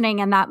functioning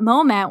in that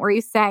moment where you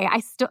say,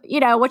 I still,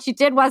 what you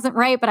did wasn't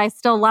right, but I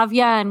still love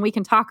you and we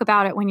can talk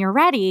about it when you're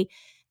ready,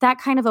 that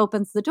kind of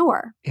opens the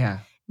door. Yeah.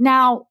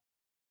 Now,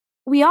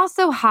 we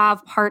also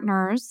have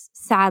partners,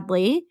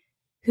 sadly,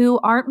 who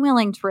aren't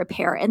willing to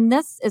repair. And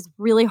this is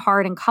really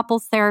hard in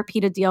couples therapy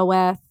to deal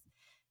with.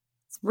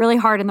 It's really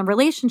hard in the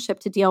relationship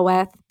to deal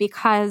with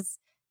because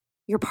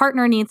your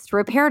partner needs to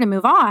repair to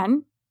move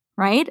on,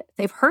 right?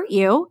 They've hurt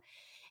you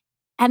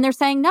and they're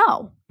saying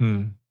no.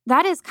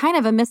 that is kind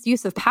of a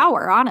misuse of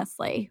power,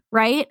 honestly,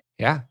 right?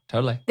 Yeah,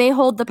 totally. They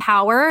hold the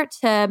power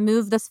to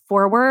move this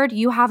forward.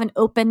 You have an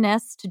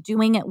openness to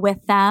doing it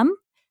with them.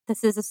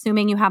 This is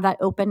assuming you have that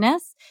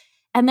openness,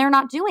 and they're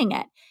not doing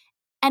it.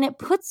 And it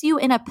puts you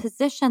in a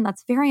position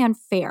that's very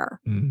unfair,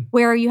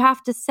 where you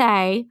have to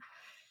say,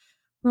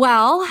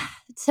 well,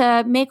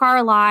 to make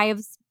our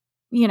lives,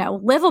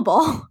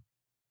 livable,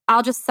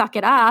 I'll just suck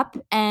it up.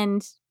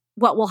 And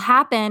what will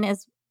happen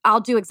is I'll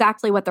do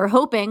exactly what they're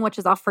hoping, which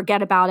is I'll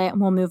forget about it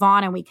and we'll move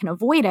on and we can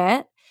avoid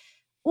it.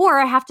 Or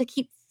I have to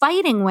keep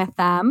fighting with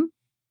them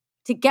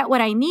to get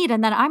what I need.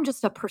 And then I'm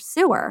just a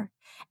pursuer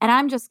and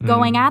I'm just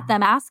going at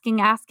them, asking.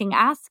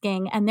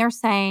 And they're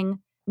saying,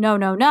 no,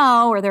 no,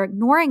 no, or they're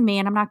ignoring me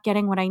and I'm not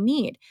getting what I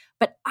need.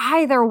 But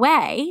either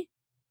way,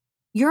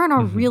 you're in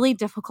a really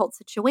difficult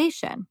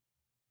situation.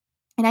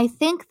 And I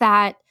think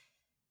that,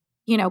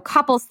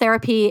 couples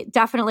therapy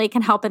definitely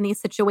can help in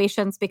these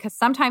situations because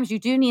sometimes you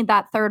do need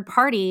that third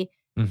party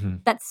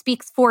that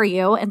speaks for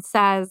you and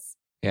says,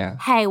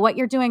 hey, what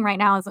you're doing right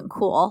now isn't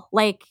cool.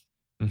 Like,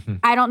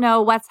 I don't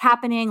know what's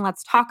happening.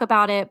 Let's talk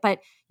about it. But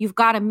you've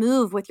got to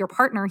move with your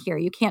partner here.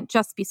 You can't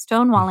just be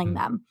stonewalling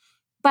them.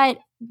 But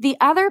the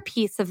other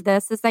piece of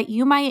this is that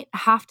you might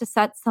have to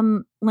set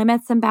some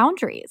limits and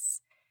boundaries.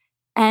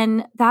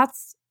 And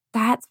that's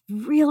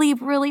really,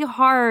 really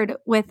hard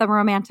with a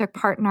romantic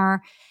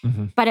partner.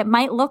 But it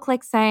might look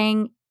like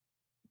saying,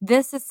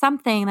 this is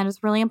something that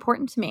is really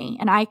important to me.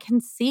 And I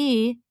can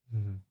see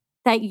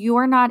that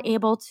you're not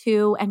able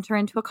to enter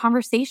into a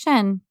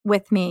conversation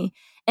with me.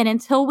 And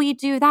until we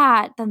do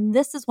that, then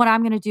this is what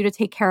I'm going to do to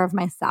take care of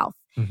myself.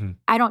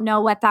 I don't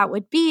know what that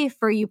would be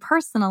for you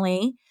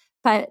personally,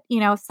 but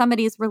if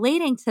somebody's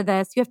relating to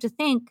this, you have to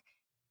think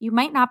you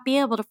might not be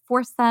able to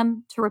force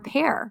them to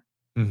repair.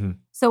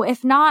 So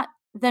if not,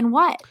 then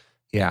what?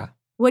 Yeah.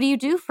 What do you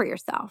do for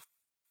yourself?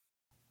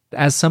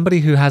 As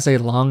somebody who has a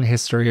long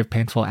history of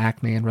painful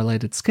acne and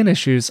related skin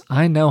issues,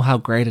 I know how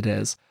great it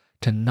is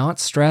to not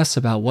stress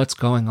about what's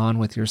going on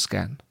with your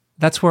skin.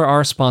 That's where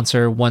our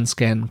sponsor,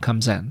 OneSkin,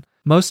 comes in.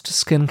 Most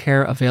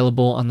skincare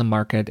available on the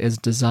market is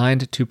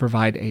designed to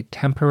provide a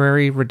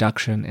temporary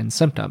reduction in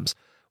symptoms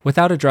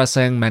without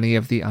addressing many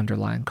of the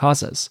underlying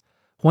causes.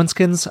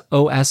 OneSkin's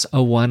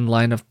OS01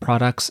 line of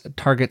products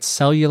targets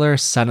cellular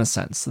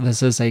senescence.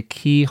 This is a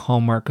key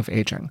hallmark of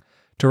aging,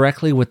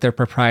 directly with their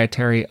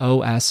proprietary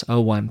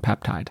OS01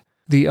 peptide.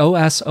 The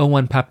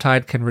OS01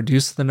 peptide can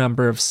reduce the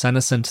number of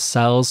senescent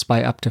cells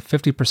by up to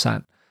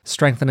 50%,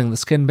 strengthening the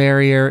skin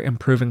barrier,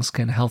 improving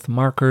skin health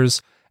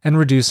markers, and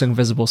reducing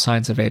visible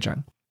signs of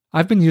aging.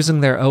 I've been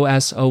using their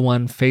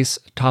OS01 face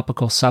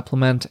topical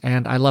supplement,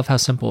 and I love how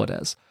simple it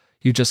is.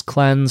 You just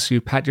cleanse, you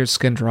pat your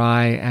skin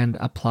dry, and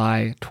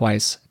apply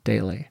twice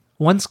daily.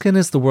 OneSkin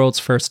is the world's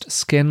first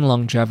skin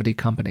longevity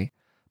company.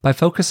 By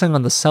focusing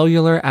on the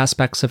cellular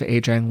aspects of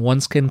aging,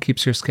 OneSkin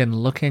keeps your skin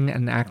looking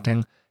and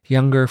acting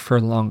younger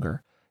for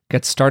longer.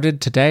 Get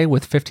started today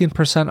with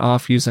 15%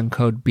 off using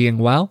code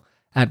BEINGWELL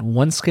at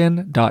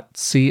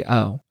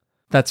oneskin.co.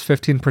 That's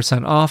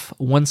 15% off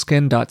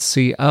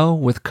oneskin.co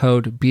with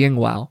code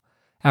BEINGWELL.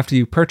 After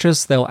you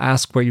purchase, they'll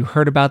ask where you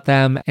heard about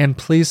them, and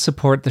please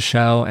support the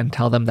show and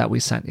tell them that we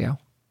sent you.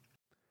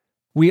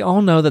 We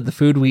all know that the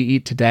food we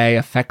eat today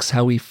affects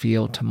how we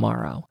feel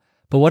tomorrow.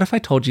 But what if I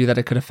told you that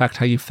it could affect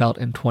how you felt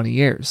in 20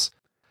 years?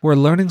 We're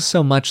learning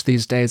so much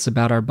these days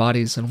about our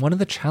bodies, and one of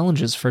the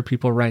challenges for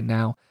people right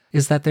now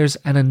is that there's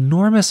an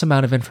enormous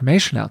amount of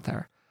information out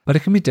there, but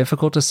it can be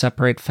difficult to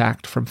separate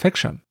fact from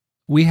fiction.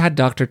 We had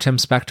Dr. Tim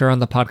Spector on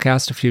the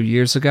podcast a few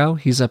years ago.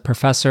 He's a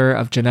professor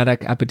of genetic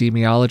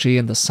epidemiology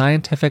and the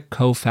scientific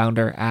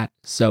co-founder at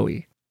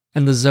Zoe.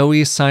 And the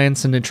Zoe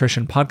Science and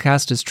Nutrition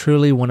podcast is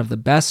truly one of the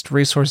best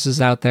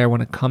resources out there when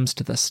it comes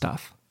to this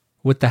stuff.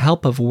 With the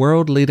help of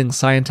world-leading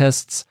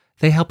scientists,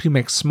 they help you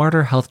make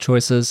smarter health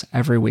choices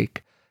every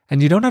week.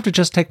 And you don't have to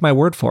just take my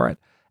word for it.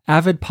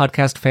 Avid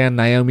podcast fan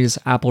Naomi's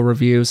Apple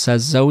review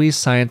says Zoe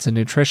Science and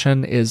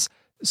Nutrition is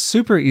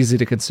super easy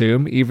to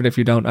consume, even if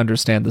you don't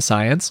understand the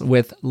science,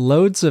 with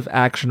loads of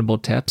actionable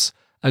tips,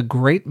 a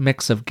great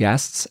mix of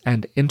guests,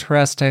 and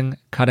interesting,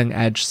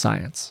 cutting-edge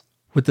science.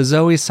 With the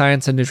Zoe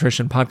Science and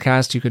Nutrition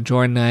podcast, you can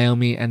join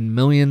Naomi and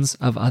millions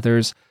of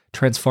others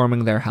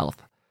transforming their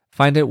health.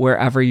 Find it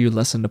wherever you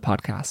listen to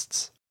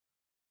podcasts.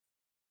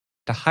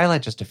 To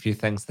highlight just a few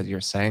things that you're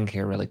saying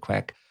here really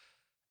quick,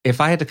 if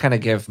I had to kind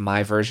of give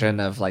my version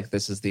of like,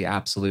 this is the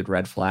absolute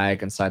red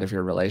flag inside of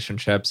your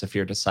relationships, if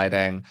you're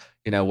deciding,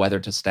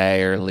 whether to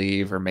stay or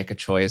leave or make a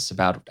choice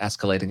about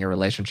escalating your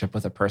relationship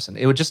with a person,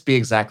 it would just be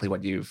exactly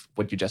what you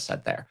just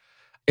said there.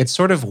 It's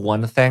sort of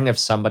one thing if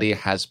somebody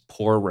has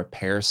poor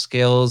repair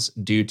skills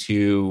due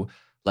to,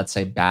 let's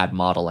say, bad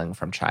modeling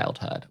from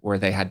childhood, where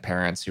they had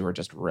parents who were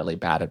just really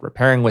bad at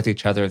repairing with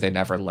each other. They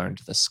never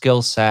learned the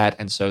skill set.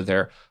 And so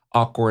they're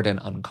awkward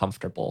and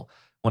uncomfortable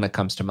when it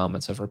comes to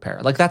moments of repair.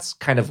 Like, that's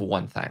kind of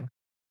one thing.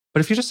 But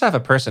if you just have a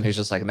person who's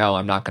just like, no,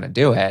 I'm not going to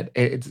do it,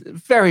 it's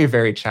very,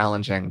 very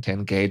challenging to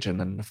engage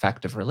in an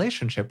effective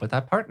relationship with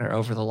that partner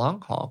over the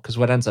long haul. Because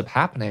what ends up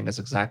happening is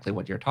exactly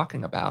what you're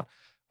talking about,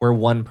 where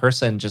one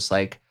person just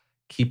like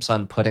keeps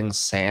on putting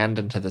sand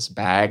into this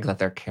bag that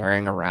they're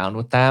carrying around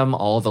with them,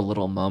 all the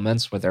little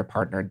moments where their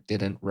partner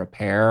didn't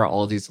repair,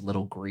 all these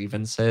little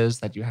grievances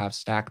that you have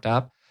stacked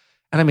up.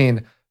 And I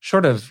mean,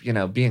 short of,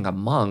 being a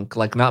monk,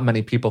 like not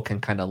many people can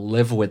kind of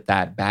live with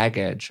that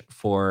baggage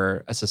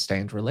for a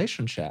sustained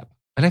relationship.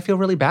 And I feel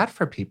really bad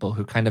for people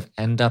who kind of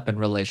end up in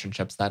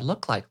relationships that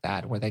look like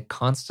that, where they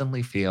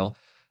constantly feel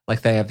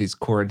like they have these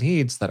core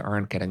needs that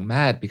aren't getting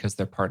met because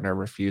their partner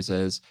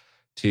refuses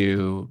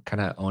to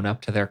kind of own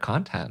up to their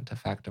content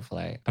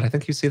effectively. But I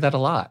think you see that a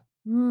lot.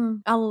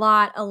 A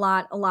lot, a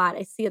lot, a lot.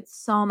 I see it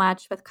so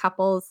much with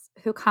couples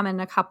who come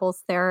into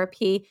couples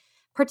therapy,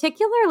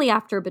 particularly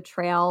after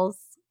betrayals,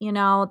 and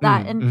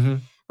Mm-hmm.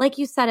 like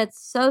you said, it's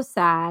so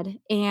sad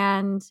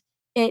and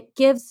it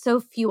gives so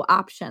few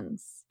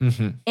options.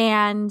 Mm-hmm.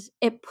 And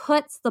it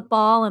puts the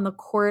ball in the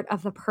court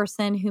of the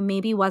person who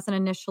maybe wasn't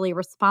initially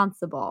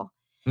responsible.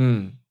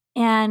 Mm.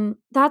 And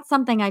that's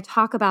something I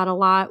talk about a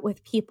lot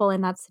with people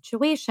in that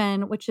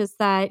situation, which is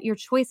that your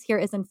choice here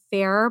isn't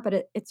fair,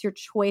 but it's your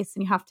choice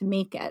and you have to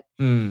make it.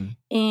 Mm.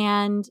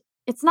 And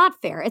it's not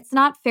fair. It's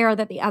not fair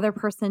that the other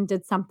person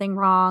did something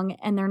wrong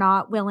and they're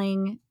not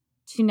willing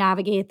to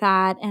navigate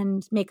that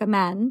and make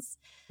amends.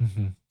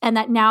 Mm-hmm. And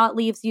that now it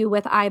leaves you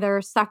with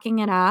either sucking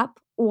it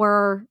up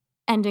or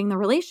ending the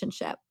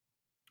relationship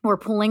or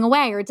pulling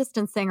away or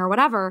distancing or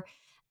whatever.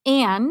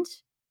 And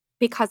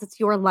because it's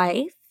your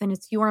life and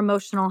it's your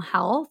emotional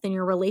health and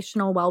your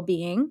relational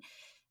well-being,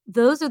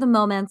 those are the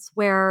moments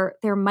where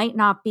there might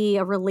not be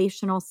a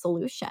relational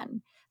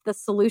solution. The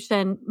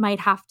solution might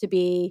have to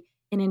be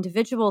an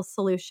individual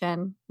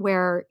solution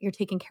where you're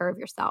taking care of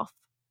yourself.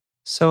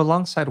 So,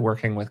 alongside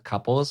working with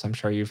couples, I'm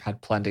sure you've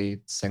had plenty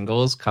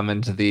singles come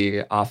into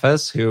the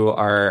office who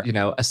are,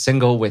 a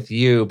single with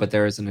you, but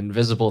there is an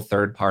invisible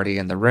third party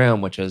in the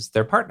room, which is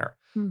their partner.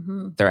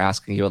 Mm-hmm. They're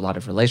asking you a lot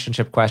of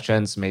relationship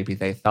questions. Maybe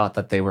they thought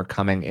that they were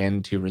coming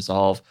in to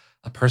resolve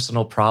a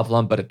personal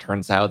problem, but it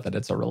turns out that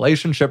it's a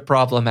relationship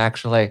problem,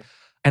 actually.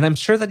 And I'm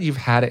sure that you've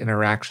had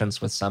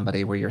interactions with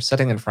somebody where you're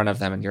sitting in front of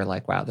them and you're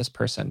like, wow, this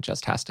person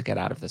just has to get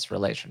out of this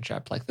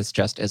relationship. Like, this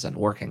just isn't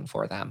working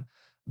for them.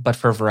 But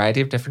for a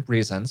variety of different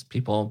reasons,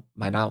 people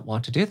might not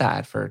want to do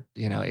that for,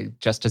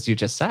 just as you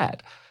just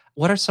said.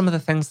 What are some of the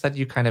things that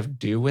you kind of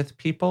do with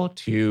people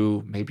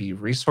to maybe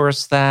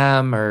resource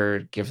them or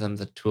give them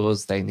the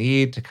tools they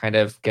need to kind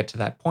of get to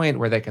that point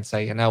where they can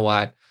say, you know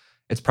what,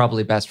 it's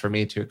probably best for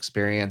me to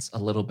experience a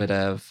little bit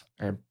of,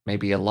 or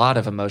maybe a lot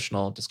of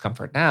emotional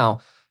discomfort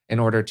now in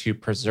order to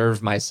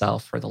preserve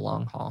myself for the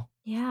long haul?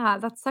 Yeah,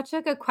 that's such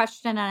a good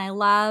question. And I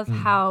love Mm.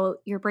 how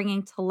you're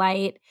bringing to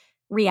light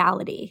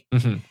reality,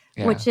 Hmm.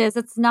 Yeah. which is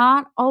it's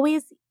not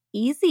always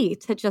easy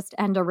to just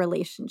end a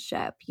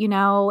relationship.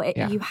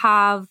 Yeah. You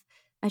have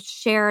a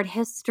shared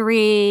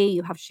history,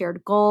 you have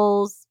shared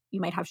goals, you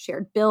might have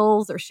shared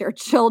bills or shared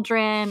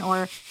children,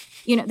 or,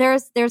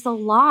 there's a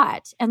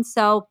lot. And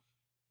so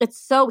it's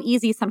so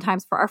easy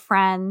sometimes for our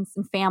friends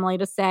and family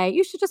to say,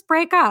 you should just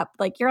break up,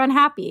 like you're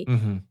unhappy.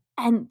 Hmm.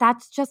 And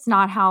that's just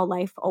not how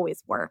life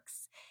always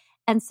works.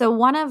 And so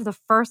one of the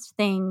first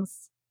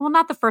things, well,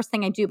 not the first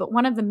thing I do, but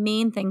one of the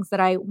main things that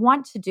I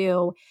want to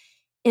do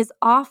is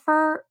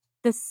offer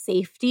the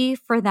safety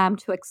for them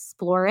to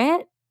explore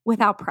it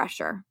without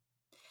pressure.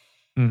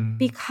 Mm.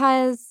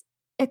 Because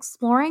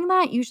exploring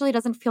that usually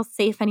doesn't feel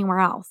safe anywhere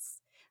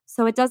else.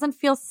 So it doesn't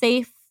feel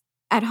safe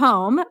at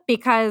home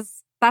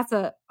because that's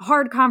a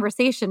hard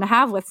conversation to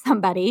have with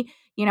somebody.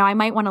 I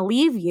might want to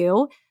leave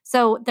you.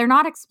 So they're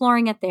not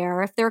exploring it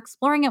there. If they're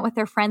exploring it with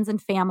their friends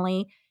and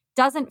family,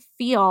 doesn't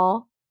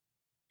feel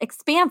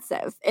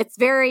expansive. It's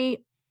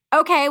very,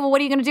 okay, well,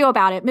 what are you going to do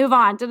about it? Move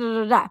on. Da,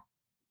 da, da, da.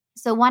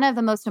 So one of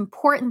the most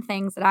important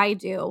things that I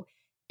do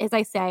is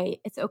I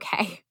say, it's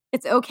okay.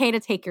 It's okay to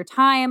take your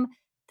time.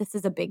 This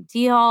is a big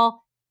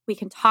deal. We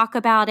can talk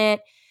about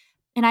it.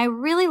 And I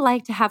really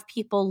like to have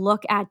people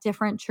look at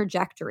different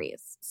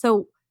trajectories.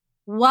 So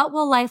what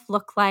will life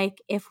look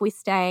like if we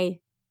stay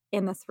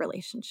in this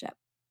relationship?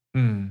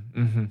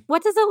 Mm-hmm.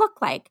 What does it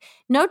look like?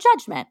 No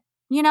judgment.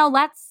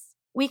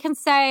 We can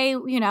say,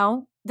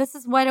 this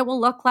is what it will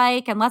look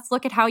like. And let's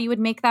look at how you would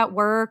make that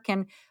work.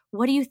 And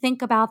what do you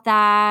think about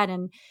that?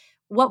 And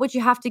what would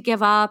you have to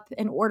give up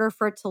in order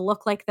for it to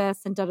look like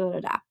this? And da, da, da,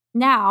 da.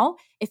 Now,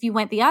 if you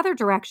went the other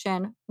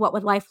direction, what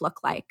would life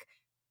look like?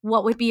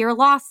 What would be your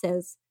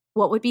losses?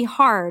 What would be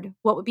hard?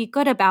 What would be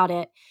good about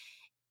it?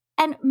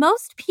 And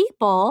most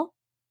people,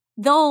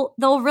 they'll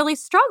really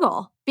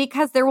struggle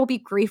because there will be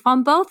grief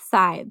on both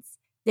sides.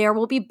 There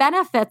will be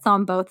benefits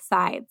on both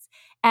sides.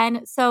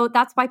 And so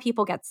that's why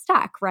people get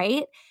stuck,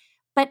 right?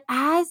 But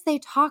as they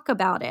talk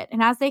about it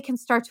and as they can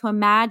start to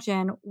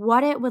imagine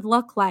what it would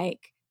look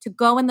like to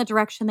go in the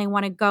direction they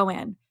want to go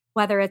in,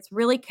 whether it's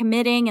really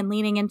committing and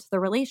leaning into the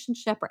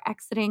relationship or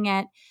exiting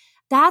it,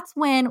 that's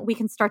when we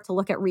can start to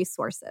look at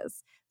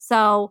resources.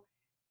 So,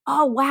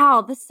 oh,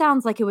 wow, this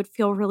sounds like it would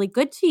feel really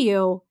good to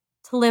you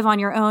to live on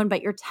your own,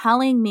 but you're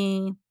telling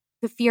me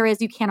the fear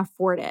is you can't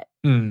afford it.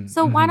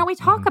 So why Mm-hmm. don't we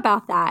talk Mm-hmm.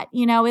 about that?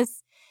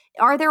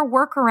 Are there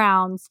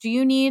workarounds? Do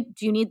you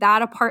need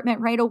that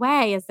apartment right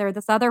away? Is there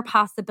this other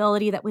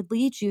possibility that would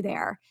lead you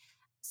there?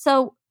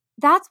 So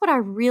that's what I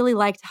really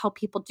like to help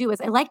people do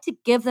is I like to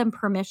give them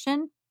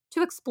permission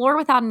to explore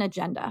without an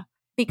agenda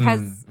because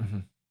Mm-hmm.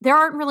 there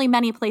aren't really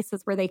many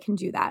places where they can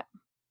do that.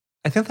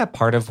 I think that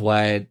part of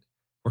what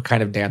we're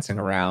kind of dancing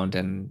around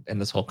in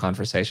this whole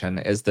conversation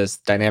is this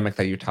dynamic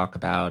that you talk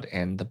about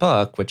in the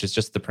book, which is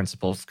just the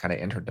principle of kind of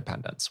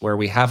interdependence, where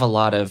we have a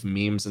lot of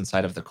memes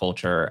inside of the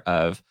culture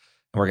of,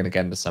 and we're going to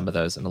get into some of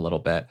those in a little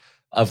bit,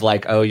 of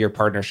like, oh, your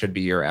partner should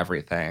be your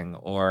everything,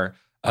 or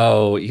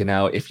oh,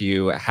 if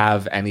you're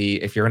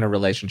in a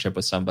relationship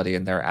with somebody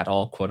and they're at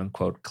all quote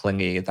unquote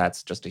clingy,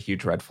 that's just a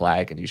huge red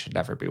flag and you should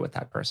never be with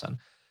that person.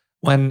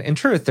 When in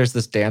truth, there's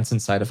this dance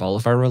inside of all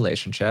of our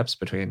relationships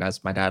between,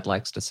 as my dad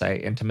likes to say,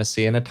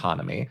 intimacy and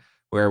autonomy,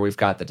 where we've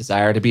got the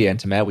desire to be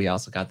intimate. We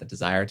also got the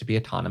desire to be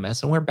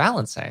autonomous, and we're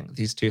balancing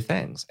these two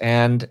things.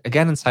 And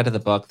again, inside of the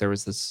book, there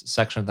was this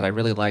section that I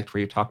really liked where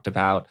you talked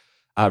about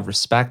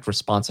respect,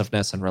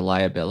 responsiveness, and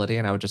reliability.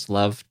 And I would just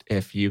love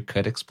if you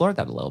could explore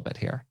that a little bit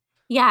here.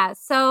 Yeah.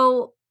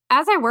 So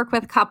as I work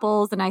with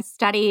couples and I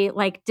study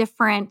like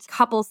different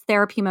couples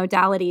therapy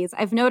modalities,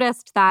 I've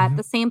noticed that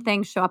the same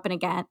things show up and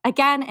again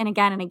and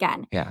again and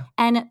again. Yeah.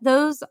 And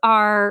those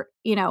are,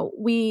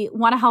 we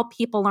want to help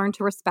people learn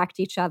to respect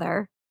each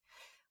other.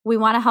 We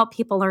want to help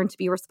people learn to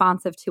be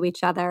responsive to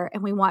each other,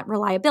 and we want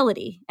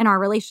reliability in our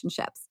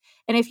relationships.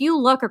 And if you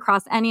look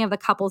across any of the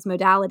couples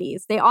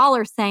modalities, they all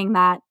are saying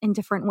that in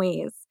different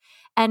ways.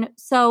 And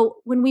so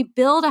when we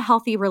build a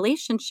healthy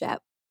relationship,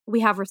 we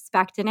have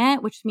respect in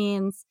it, which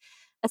means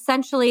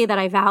essentially that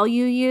I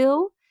value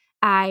you,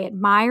 I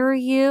admire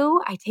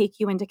you, I take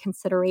you into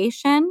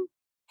consideration,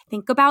 I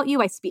think about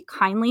you, I speak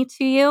kindly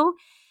to you.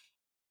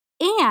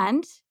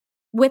 And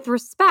with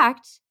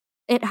respect,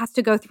 it has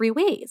to go three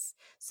ways.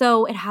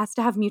 So it has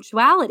to have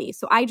mutuality.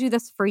 So I do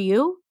this for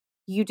you,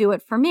 you do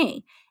it for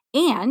me.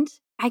 And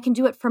I can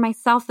do it for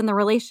myself in the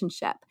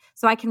relationship.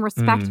 So I can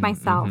respect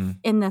myself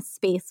in this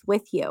space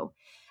with you.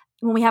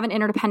 When we have an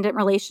interdependent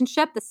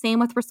relationship, the same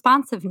with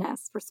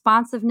responsiveness.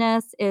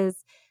 Responsiveness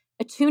is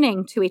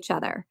attuning to each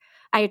other.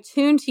 I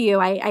attune to you.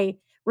 I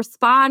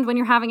respond when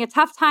you're having a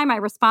tough time. I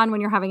respond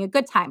when you're having a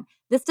good time.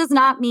 This does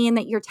not mean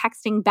that you're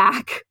texting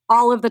back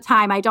all of the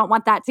time. I don't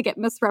want that to get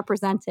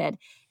misrepresented.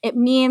 It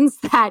means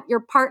that your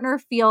partner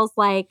feels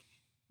like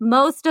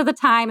most of the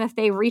time, if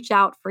they reach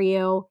out for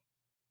you,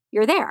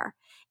 you're there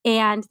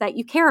and that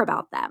you care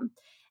about them.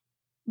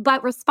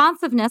 But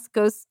responsiveness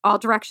goes all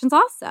directions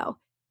also.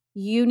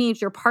 You need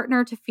your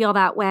partner to feel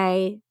that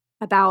way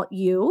about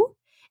you.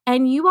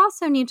 And you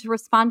also need to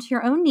respond to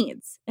your own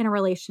needs in a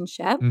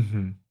relationship.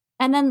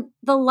 And then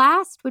the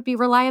last would be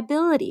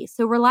reliability.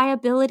 So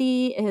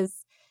reliability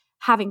is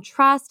having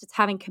trust, it's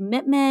having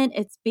commitment,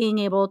 it's being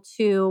able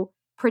to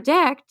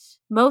predict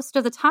most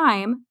of the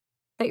time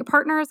that your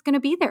partner is going to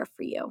be there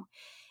for you.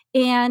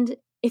 And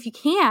if you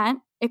can't,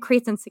 it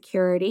creates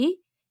insecurity.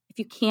 If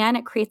you can,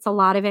 it creates a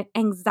lot of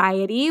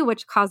anxiety,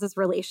 which causes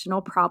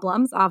relational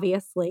problems,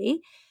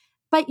 obviously.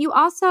 But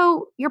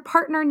your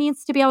partner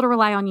needs to be able to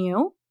rely on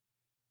you.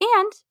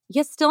 And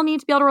you still need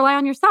to be able to rely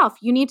on yourself.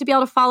 You need to be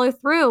able to follow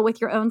through with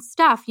your own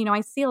stuff.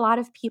 I see a lot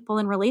of people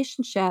in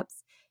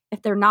relationships,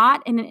 if they're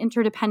not in an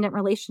interdependent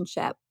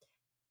relationship,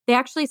 they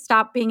actually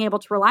stop being able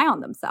to rely on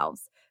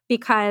themselves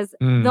because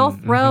they'll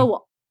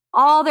throw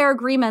all their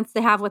agreements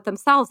they have with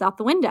themselves out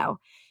the window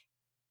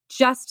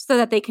just so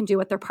that they can do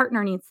what their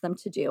partner needs them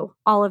to do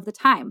all of the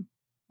time.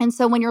 And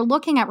so when you're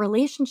looking at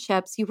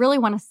relationships, you really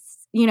want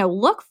to,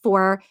 look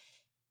for,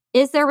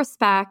 is there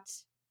respect?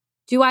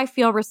 Do I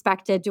feel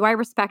respected? Do I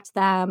respect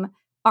them?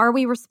 Are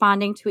we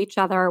responding to each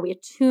other? Are we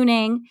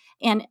attuning?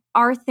 And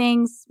are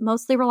things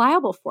mostly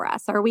reliable for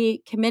us? Are we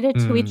committed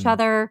to each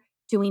other?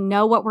 Do we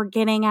know what we're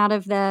getting out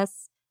of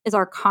this? Is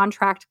our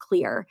contract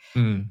clear?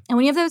 And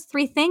when you have those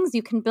three things,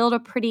 you can build a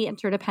pretty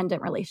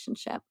interdependent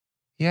relationship.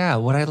 Yeah,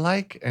 what I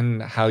like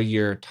and how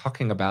you're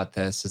talking about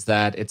this is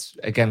that it's,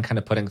 again, kind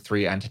of putting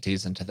three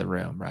entities into the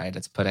room, right?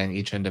 It's putting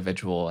each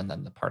individual and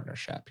then the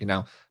partnership.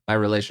 My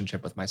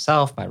relationship with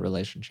myself, my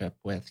relationship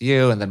with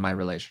you, and then my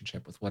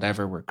relationship with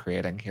whatever we're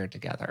creating here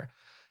together.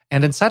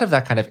 And inside of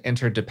that kind of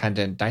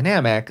interdependent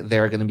dynamic,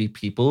 there are going to be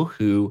people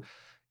who,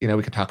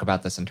 we could talk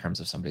about this in terms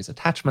of somebody's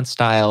attachment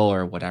style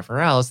or whatever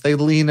else. They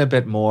lean a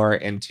bit more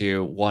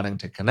into wanting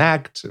to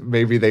connect.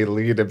 Maybe they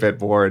lean a bit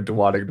more into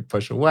wanting to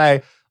push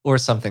away, or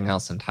something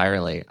else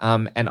entirely.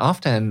 And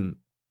often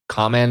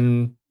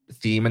common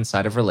theme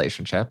inside of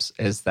relationships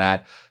is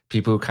that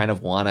people who kind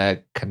of want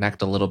to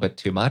connect a little bit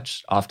too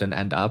much often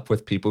end up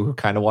with people who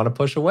kind of want to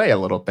push away a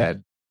little bit.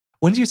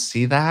 When you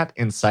see that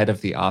inside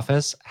of the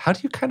office, how do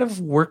you kind of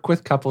work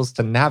with couples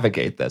to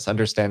navigate this,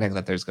 understanding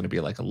that there's going to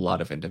be like a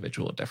lot of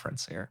individual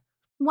difference here?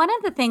 One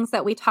of the things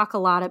that we talk a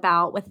lot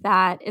about with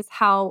that is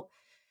how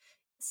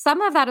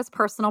some of that is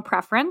personal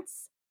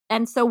preference.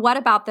 And so what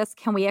about this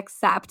can we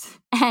accept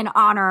and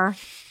honor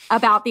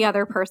about the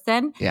other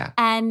person? Yeah.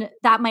 And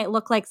that might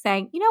look like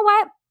saying, you know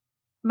what?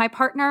 my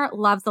partner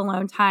loves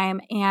alone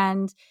time.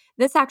 And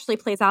this actually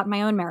plays out in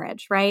my own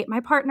marriage, right? My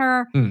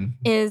partner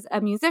is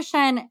a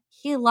musician.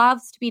 He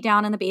loves to be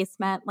down in the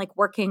basement, like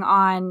working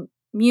on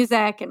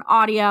music and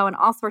audio and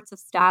all sorts of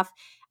stuff.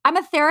 I'm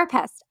a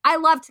therapist. I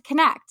love to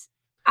connect.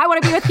 I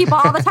want to be with people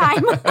all the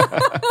time.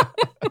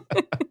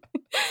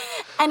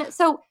 And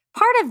so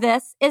part of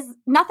this is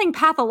nothing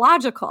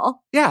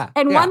pathological.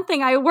 And one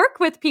thing I work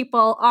with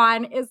people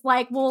on is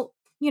like, well,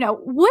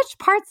 which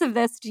parts of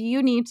this do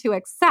you need to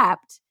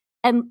accept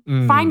and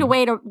find a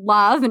way to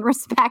love and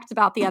respect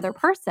about the other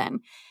person?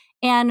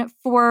 And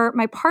for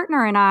my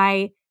partner and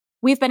I,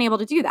 we've been able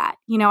to do that.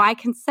 I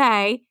can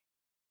say,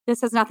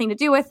 this has nothing to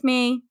do with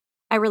me.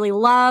 I really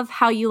love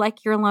how you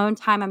like your alone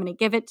time. I'm going to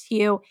give it to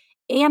you.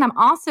 And I'm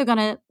also going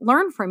to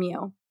learn from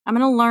you. I'm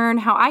going to learn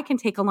how I can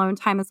take alone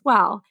time as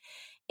well.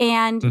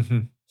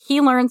 And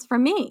he learns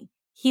from me.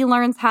 He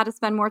learns how to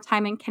spend more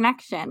time in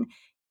connection.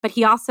 But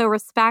he also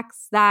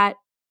respects that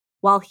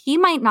while he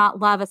might not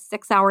love a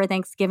 6-hour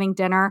Thanksgiving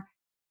dinner,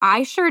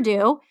 I sure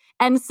do.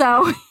 And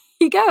so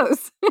he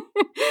goes.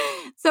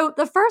 So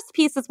the first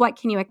piece is, what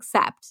can you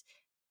accept?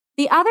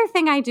 The other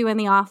thing I do in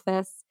the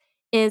office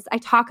is I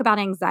talk about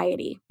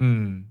anxiety.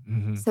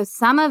 So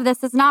some of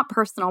this is not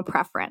personal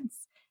preference.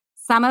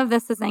 Some of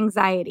this is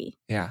anxiety.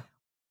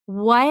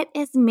 What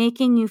is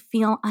making you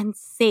feel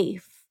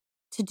unsafe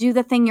to do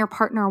the thing your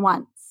partner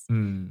wants?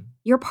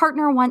 Your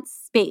partner wants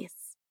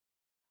space.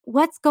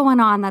 What's going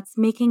on that's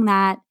making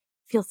that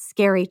feel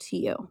scary to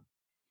you?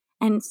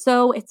 And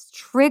so it's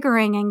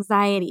triggering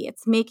anxiety.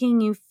 It's making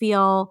you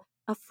feel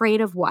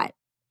afraid of what?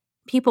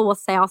 People will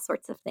say all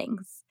sorts of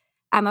things.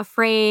 I'm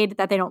afraid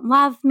that they don't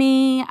love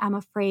me. I'm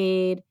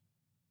afraid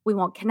we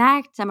won't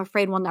connect. I'm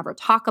afraid we'll never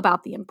talk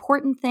about the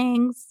important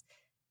things.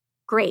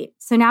 Great.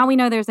 So now we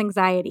know there's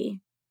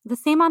anxiety. The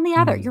same on the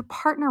other. Your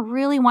partner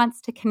really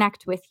wants to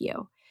connect with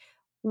you.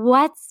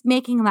 What's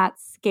making that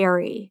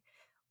scary?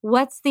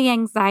 What's the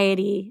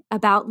anxiety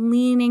about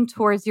leaning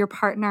towards your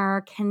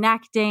partner,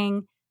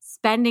 connecting,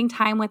 spending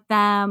time with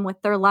them,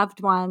 with their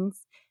loved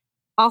ones?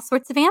 All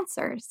sorts of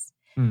answers.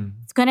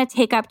 It's going to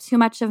take up too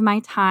much of my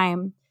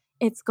time.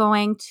 It's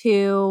going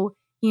to,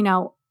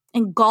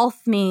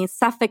 engulf me,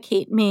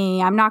 suffocate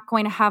me. I'm not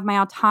going to have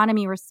my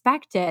autonomy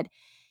respected.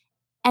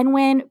 And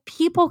when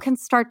people can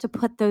start to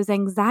put those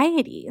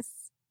anxieties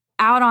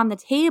out on the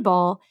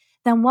table,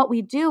 then what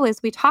we do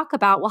is we talk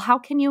about, well, how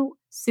can you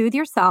soothe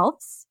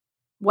yourselves?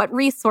 What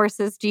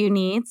resources do you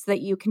need so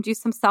that you can do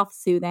some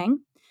self-soothing?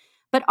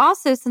 But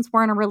also, since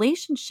we're in a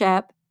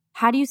relationship,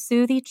 how do you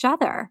soothe each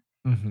other?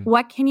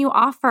 What can you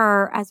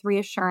offer as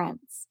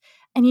reassurance?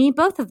 And you need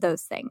both of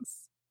those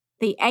things.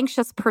 The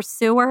anxious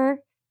pursuer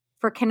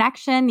for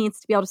connection needs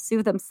to be able to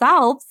soothe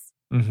themselves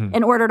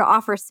in order to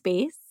offer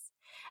space.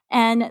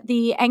 And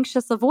the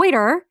anxious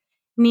avoider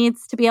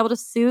needs to be able to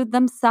soothe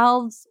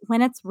themselves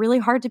when it's really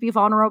hard to be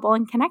vulnerable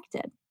and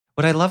connected.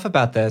 What I love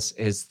about this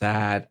is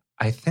that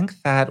I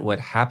think that what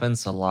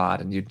happens a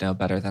lot, and you'd know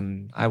better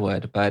than I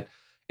would, but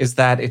is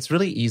that it's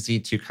really easy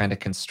to kind of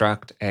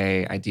construct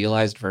a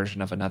idealized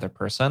version of another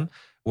person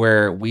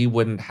where we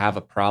wouldn't have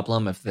a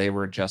problem if they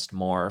were just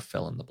more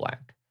fill in the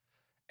blank.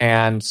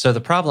 And so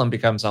the problem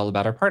becomes all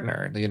about our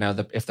partner.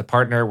 If the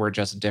partner were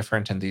just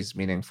different in these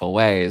meaningful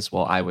ways,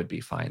 well, I would be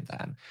fine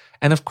then.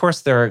 And of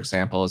course, there are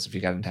examples, if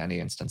you get into any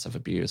instance of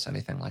abuse,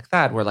 anything like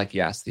that, where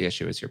yes, the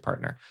issue is your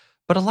partner.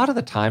 But a lot of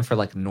the time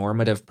for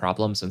normative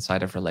problems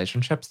inside of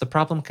relationships, the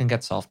problem can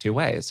get solved two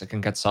ways. It can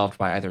get solved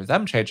by either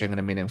them changing in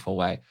a meaningful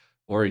way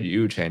or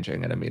you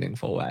changing in a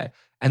meaningful way.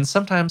 And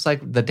sometimes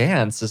the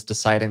dance is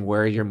deciding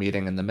where you're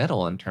meeting in the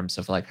middle in terms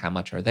of how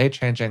much are they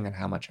changing and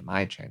how much am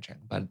I changing.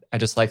 But I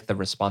just like the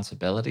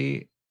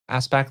responsibility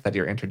aspect that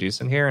you're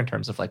introducing here in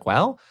terms of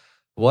well,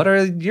 what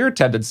are your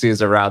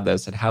tendencies around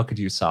this and how could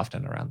you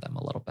soften around them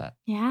a little bit?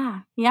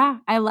 Yeah.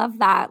 I love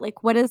that.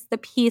 What is the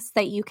piece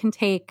that you can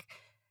take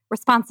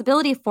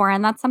responsibility for?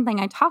 And that's something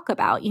I talk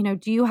about.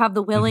 Do you have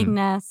the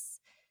willingness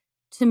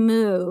to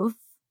move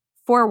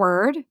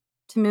forward,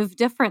 to move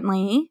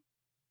differently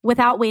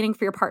without waiting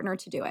for your partner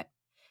to do it?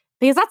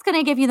 Because that's going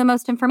to give you the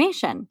most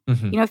information.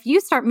 If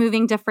you start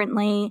moving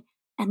differently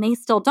and they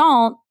still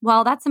don't,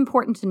 well, that's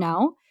important to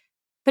know.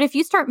 But if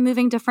you start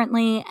moving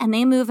differently and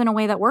they move in a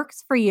way that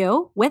works for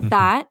you with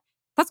that,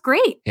 that's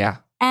great. Yeah.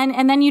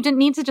 And then you didn't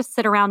need to just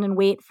sit around and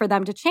wait for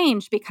them to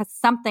change because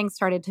something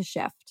started to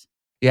shift.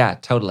 Yeah,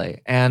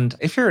 totally. And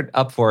if you're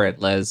up for it,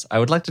 Liz, I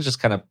would like to just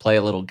kind of play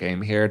a little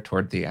game here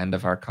toward the end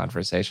of our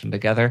conversation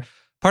together.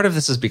 Part of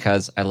this is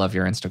because I love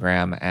your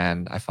Instagram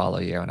and I follow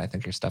you and I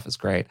think your stuff is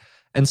great.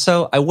 And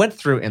so I went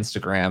through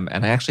Instagram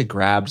and I actually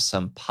grabbed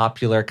some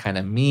popular kind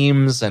of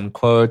memes and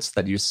quotes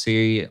that you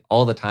see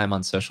all the time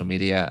on social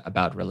media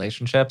about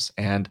relationships.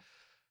 And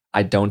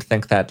I don't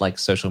think that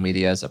social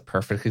media is a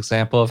perfect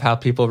example of how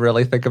people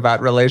really think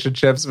about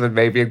relationships, but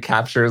maybe it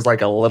captures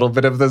a little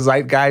bit of the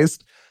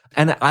zeitgeist.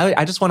 And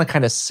I just want to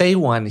kind of say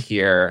one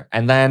here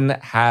and then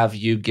have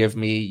you give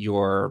me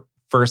your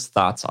first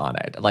thoughts on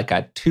it, a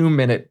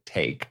 2-minute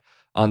take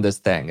on this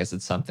thing? Is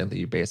it something that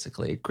you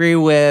basically agree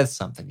with,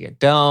 something you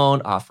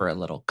don't, offer a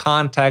little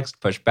context,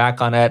 push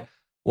back on it,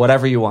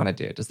 whatever you want to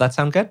do? Does that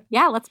sound good?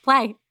 Yeah, let's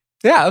play.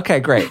 Yeah, okay,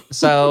 great.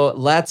 So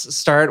let's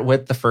start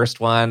with the first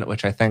one,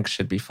 which I think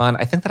should be fun.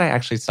 I think that I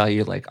actually saw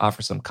you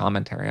offer some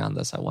commentary on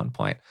this at one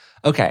point.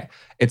 Okay,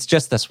 it's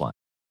just this one.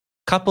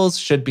 Couples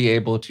should be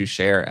able to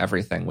share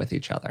everything with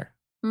each other.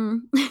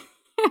 Mm.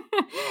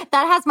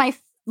 That has my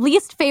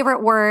least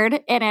favorite word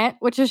in it,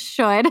 which is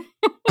should.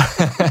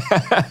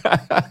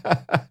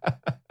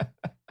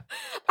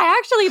 I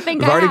actually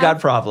think We've already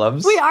got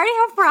problems. We already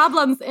have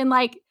problems in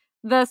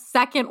the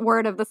second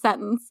word of the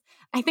sentence.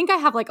 I think I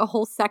have a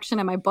whole section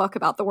in my book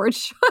about the word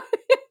should.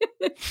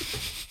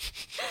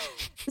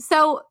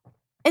 So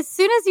as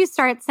soon as you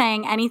start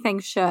saying anything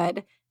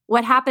should,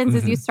 what happens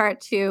is you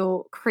start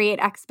to create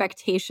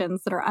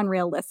expectations that are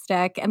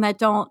unrealistic and that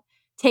don't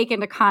take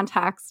into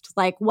context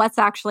what's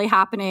actually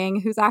happening,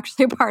 who's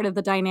actually part of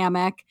the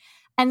dynamic.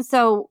 And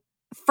so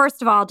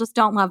first of all, just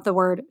don't love the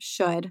word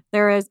should.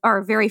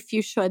 Are very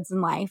few shoulds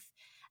in life.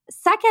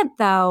 Second,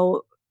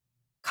 though,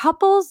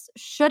 couples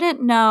should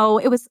know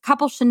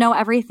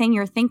everything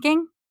you're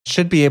thinking.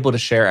 Should be able to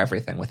share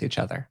everything with each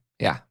other.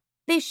 Yeah.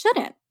 They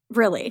shouldn't,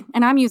 really.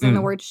 And I'm using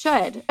the word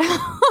should.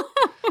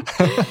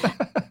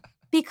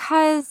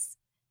 Because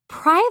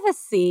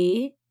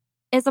privacy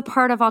is a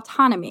part of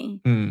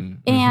autonomy.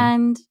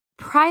 And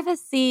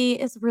privacy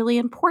is really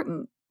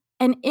important.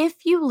 And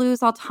if you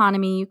lose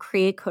autonomy, you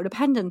create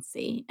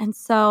codependency. And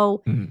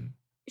so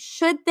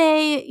should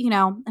they,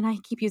 and I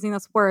keep using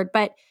this word,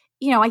 but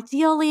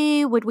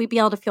ideally, would we be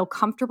able to feel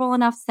comfortable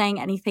enough saying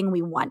anything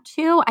we want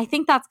to? I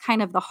think that's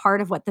kind of the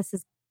heart of what this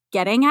is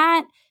getting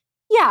at.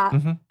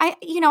 Yeah,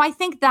 I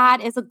think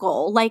that is a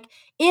goal.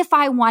 If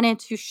I wanted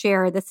to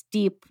share this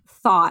deep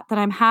thought that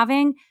I'm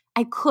having,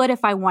 I could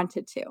if I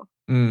wanted to,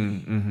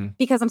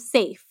 because I'm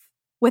safe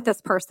with this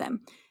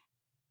person.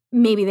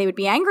 Maybe they would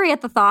be angry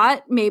at the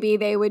thought. Maybe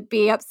they would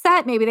be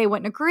upset. Maybe they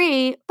wouldn't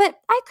agree, but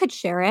I could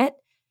share it.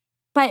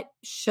 But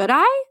should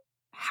I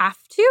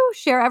have to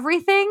share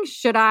everything?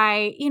 Should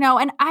I,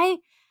 and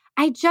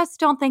I just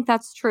don't think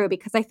that's true,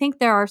 because I think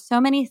there are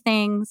so many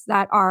things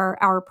that are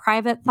our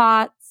private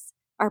thoughts,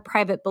 our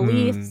private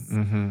beliefs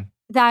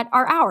that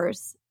are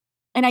ours.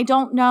 And I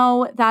don't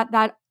know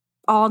that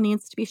all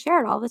needs to be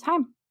shared all the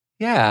time.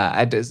 Yeah,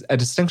 a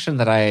distinction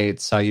that I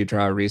saw you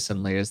draw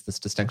recently is this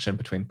distinction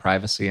between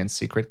privacy and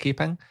secret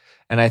keeping.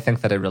 And I think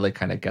that it really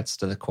kind of gets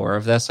to the core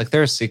of this.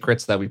 There are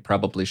secrets that we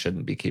probably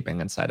shouldn't be keeping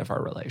inside of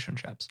our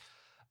relationships.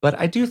 But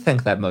I do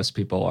think that most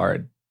people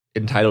are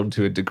entitled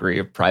to a degree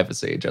of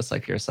privacy, just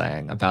like you're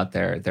saying, about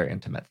their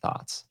intimate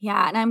thoughts.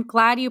 Yeah, and I'm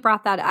glad you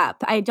brought that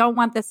up. I don't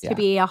want this to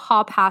be a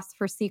hall pass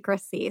for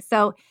secrecy.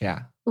 So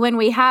when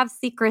we have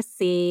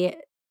secrecy,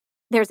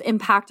 there's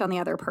impact on the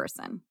other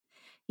person.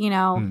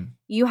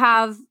 You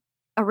have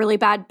a really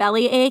bad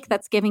belly ache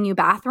that's giving you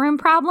bathroom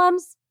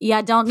problems.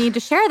 You don't need to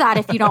share that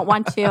if you don't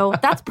want to.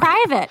 That's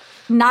private,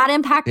 not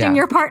impacting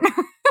your partner.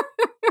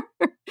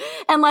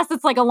 Unless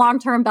it's a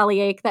long-term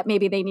belly ache that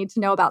maybe they need to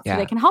know about so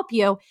they can help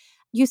you.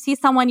 You see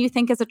someone you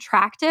think is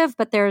attractive,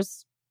 but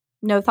there's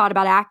no thought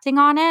about acting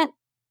on it.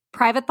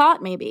 Private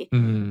thought, maybe.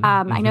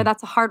 I know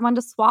that's a hard one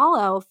to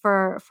swallow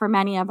for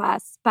many of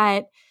us,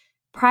 but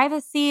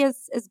privacy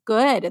is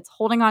good. It's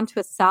holding on to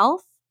a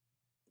self.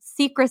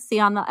 Secrecy,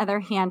 on the other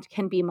hand,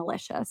 can be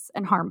malicious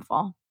and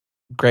harmful.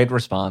 Great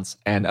response.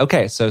 And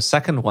okay, so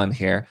second one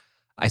here.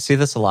 I see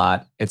this a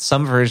lot. It's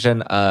some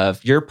version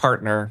of your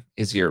partner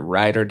is your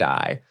ride or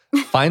die.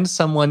 Find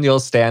someone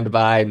you'll stand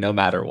by no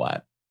matter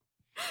what.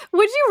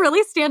 Would you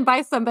really stand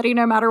by somebody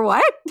no matter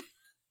what?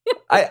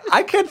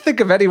 I can't think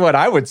of anyone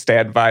I would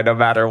stand by no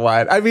matter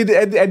what. I mean,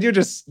 and you're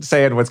just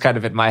saying what's kind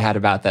of in my head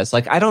about this.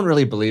 I don't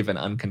really believe in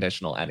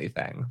unconditional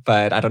anything,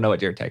 but I don't know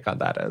what your take on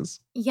that is.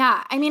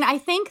 Yeah. I mean, I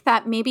think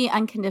that maybe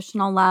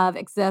unconditional love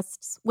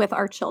exists with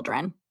our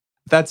children.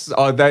 That's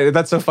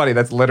so funny.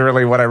 That's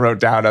literally what I wrote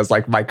down as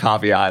my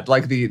caveat.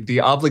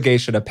 The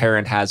obligation a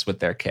parent has with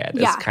their kid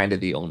is kind of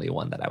the only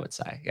one that I would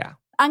say. Yeah.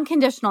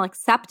 Unconditional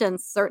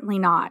acceptance, certainly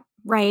not,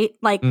 right?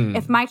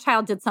 If my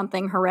child did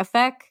something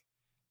horrific,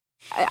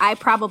 I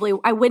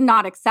would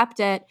not accept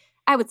it.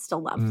 I would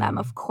still love them.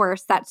 Of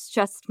course, that's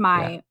just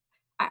I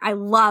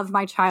love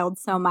my child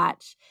so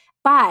much.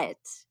 But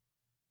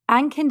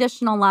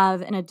unconditional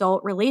love in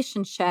adult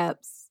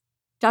relationships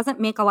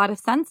doesn't make a lot of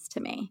sense to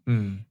me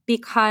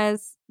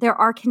because there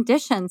are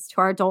conditions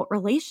to our adult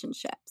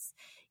relationships.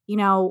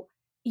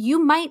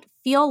 You might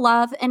feel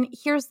love, and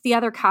here's the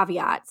other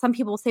caveat. Some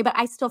people will say, but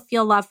I still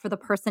feel love for the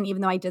person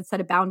even though I did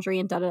set a boundary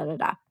and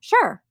da-da-da-da.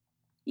 Sure.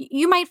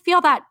 You might feel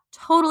that,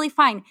 totally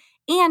fine.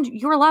 And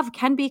your love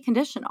can be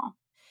conditional.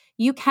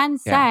 You can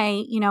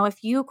say,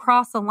 if you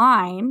cross a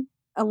line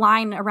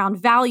around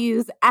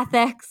values,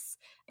 ethics,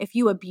 if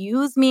you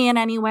abuse me in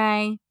any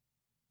way,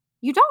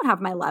 you don't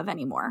have my love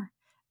anymore.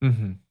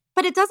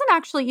 But it doesn't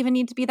actually even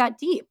need to be that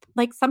deep.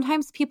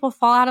 Sometimes people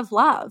fall out of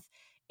love,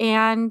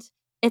 and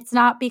it's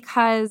not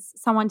because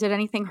someone did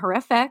anything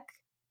horrific.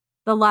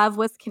 The love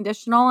was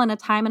conditional in a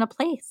time and a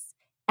place,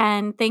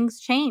 and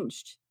things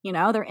changed.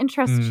 Their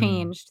interests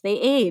changed, they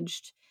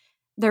aged,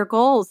 their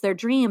goals, their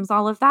dreams,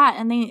 all of that,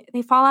 and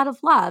they fall out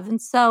of love.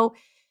 And so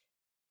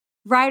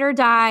ride or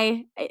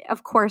die,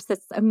 of course,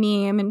 it's a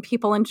meme and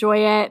people enjoy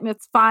it and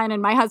it's fun.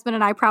 And my husband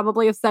and I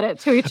probably have said it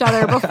to each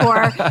other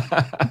before.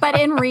 But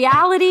in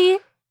reality,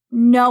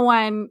 no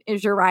one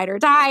is your ride or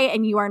die,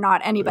 and you are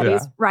not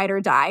anybody's ride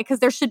or die, because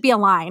there should be a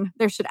line.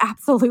 There should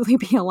absolutely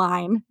be a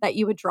line that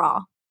you would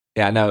draw.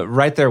 Yeah, no,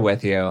 right there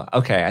with you.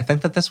 Okay, I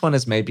think that this one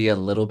is maybe a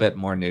little bit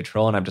more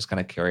neutral, and I'm just kind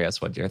of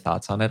curious what your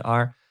thoughts on it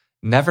are.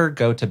 Never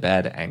go to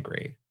bed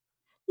angry.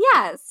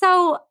 Yeah,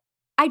 so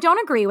I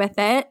don't agree with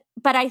it,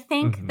 but I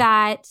think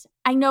that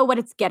I know what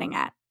it's getting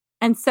at.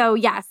 And so,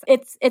 yes,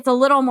 it's a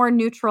little more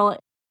neutral.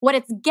 What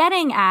it's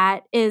getting at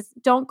is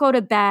don't go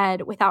to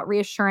bed without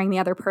reassuring the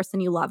other person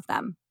you love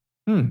them.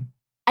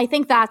 I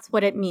think that's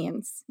what it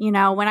means. When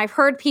I've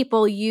heard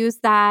people use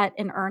that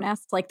in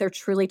earnest, like they're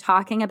truly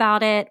talking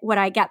about it, what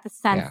I get the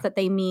sense that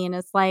they mean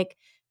is like,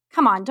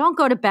 come on, don't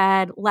go to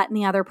bed letting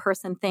the other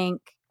person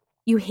think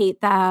you hate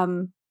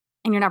them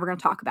and you're never going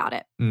to talk about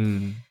it.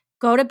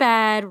 Go to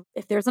bed.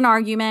 If there's an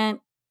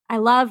argument, I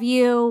love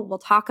you. We'll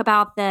talk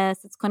about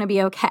this. It's going to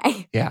be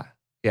okay. Yeah.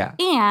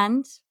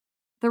 And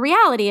the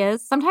reality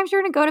is sometimes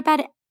you're going to go to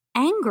bed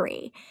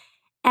angry.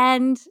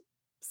 And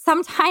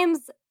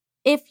sometimes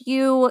if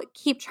you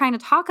keep trying to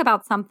talk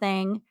about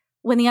something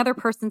when the other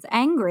person's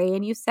angry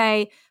and you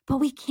say, but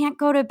we can't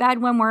go to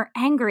bed when we're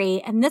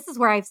angry. And this is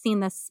where I've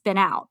seen this spin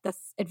out,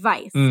 this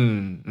advice.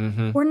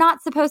 We're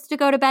not supposed to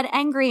go to bed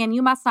angry, and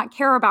you must not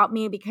care about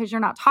me because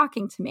you're not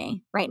talking to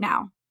me right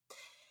now.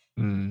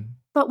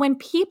 But when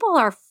people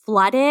are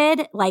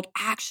flooded, like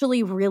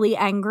actually really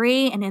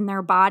angry and in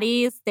their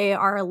bodies, they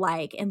are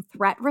like in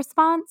threat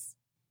response,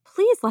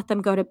 please let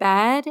them go to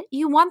bed.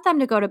 You want them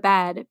to go to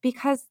bed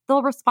because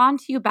they'll respond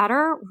to you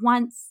better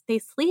once they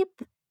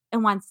sleep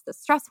and once the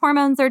stress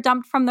hormones are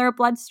dumped from their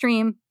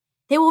bloodstream.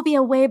 They will be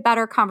a way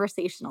better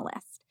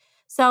conversationalist.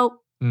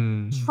 So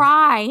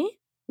try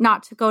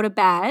not to go to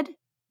bed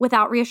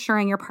without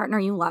reassuring your partner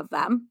you love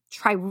them.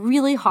 Try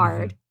really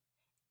hard.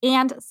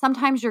 And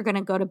sometimes you're going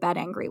to go to bed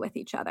angry with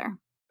each other.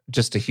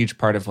 Just a huge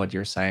part of what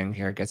you're saying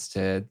here gets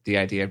to the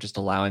idea of just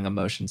allowing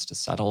emotions to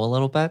settle a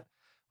little bit,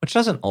 which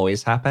doesn't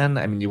always happen.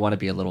 I mean, you want to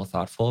be a little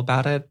thoughtful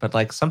about it, but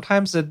like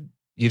sometimes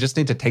you just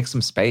need to take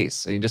some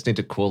space and you just need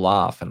to cool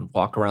off and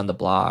walk around the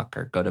block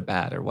or go to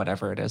bed or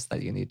whatever it is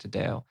that you need to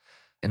do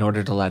in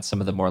order to let some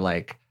of the more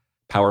like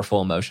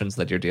powerful emotions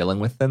that you're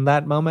dealing with in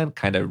that moment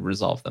kind of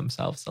resolve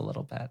themselves a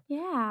little bit.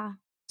 Yeah.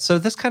 So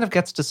this kind of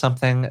gets to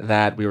something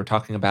that we were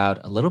talking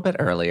about a little bit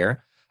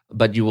earlier,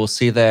 but you will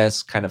see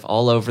this kind of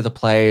all over the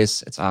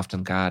place. It's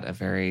often got a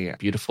very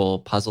beautiful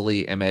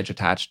puzzle-y image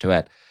attached to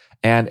it.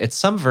 And it's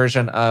some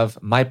version of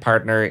my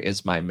partner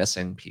is my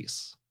missing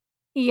piece.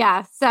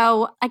 Yeah.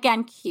 So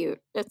again,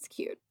 cute. It's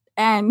cute.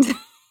 And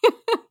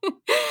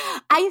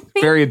I think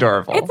very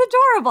adorable. It's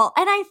adorable.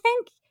 And I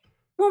think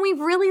when we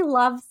really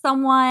love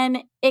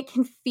someone, it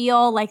can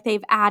feel like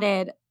they've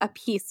added a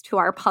piece to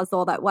our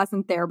puzzle that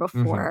wasn't there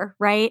before,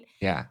 right?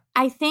 Yeah.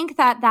 I think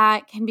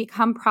that can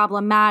become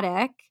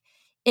problematic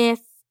if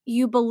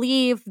you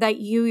believe that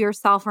you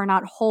yourself are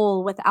not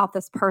whole without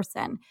this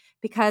person,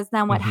 because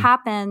then what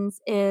happens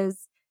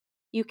is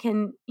you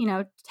can,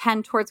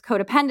 tend towards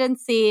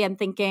codependency and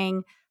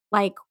thinking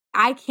like,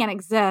 I can't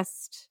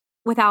exist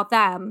without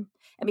them.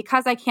 And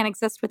because I can't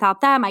exist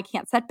without them, I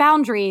can't set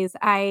boundaries.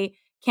 I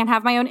can't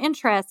have my own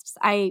interests.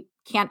 I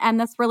can't end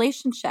this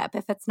relationship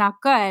if it's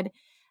not good.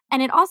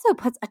 And it also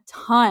puts a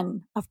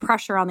ton of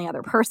pressure on the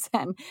other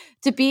person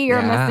to be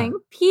your missing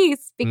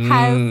piece,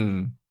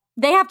 because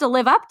they have to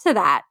live up to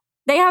that.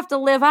 They have to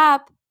live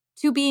up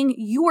to being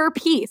your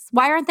piece.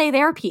 Why aren't they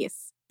their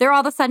piece? They're all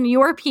of a sudden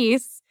your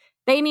piece.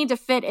 They need to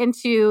fit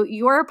into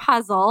your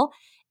puzzle.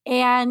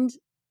 And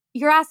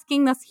you're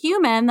asking this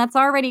human that's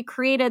already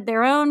created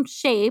their own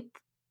shape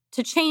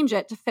to change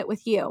it to fit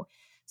with you.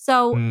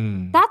 So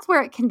that's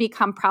where it can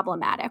become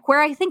problematic.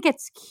 Where I think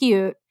it's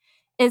cute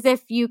is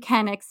if you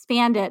can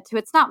expand it to,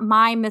 it's not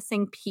my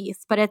missing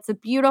piece, but it's a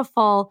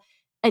beautiful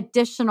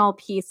additional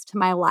piece to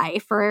my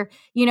life. Or,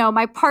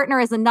 my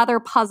partner is another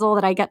puzzle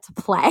that I get to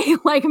play.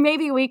 Like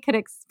maybe we could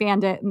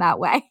expand it in that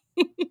way.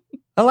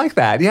 I like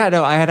that. Yeah,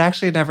 no, I had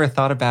actually never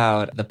thought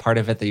about the part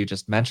of it that you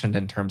just mentioned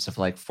in terms of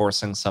like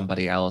forcing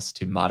somebody else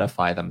to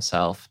modify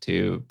themselves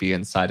to be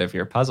inside of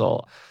your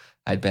puzzle.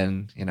 I'd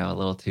been, a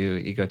little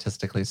too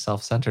egotistically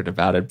self-centered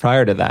about it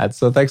prior to that.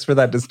 So thanks for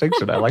that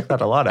distinction. I like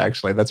that a lot,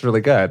 actually. That's really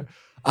good.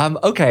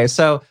 Okay,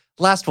 so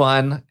last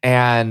one,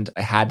 and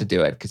I had to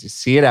do it because you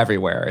see it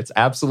everywhere. It's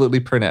absolutely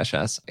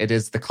pernicious. It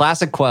is the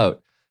classic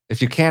quote,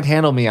 if you can't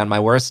handle me on my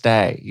worst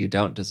day, you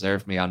don't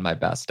deserve me on my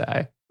best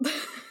day.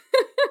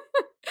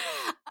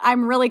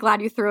 I'm really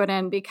glad you threw it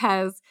in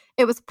because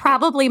it was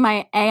probably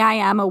my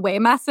AIM away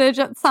message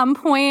at some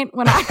point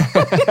when I...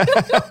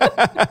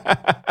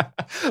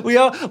 we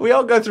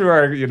all go through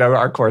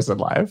our course in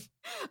life.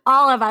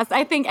 All of us.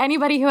 I think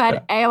anybody who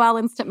had AOL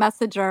Instant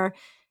Messenger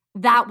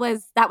that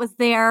was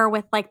there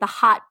with like the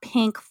hot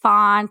pink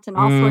font and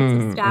all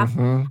sorts of stuff.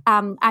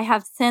 I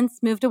have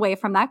since moved away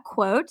from that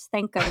quote,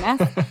 thank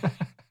goodness.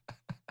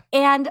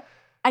 And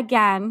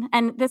again,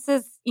 and this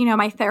is,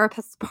 my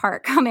therapist's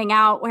part coming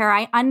out where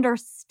I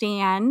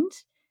understand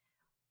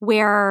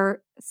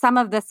where some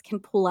of this can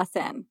pull us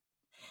in.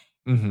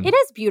 It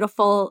is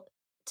beautiful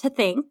to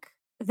think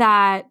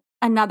that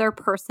another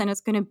person is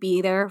going to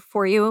be there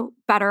for you,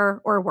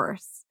 better or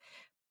worse,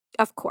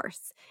 of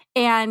course.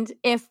 And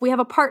if we have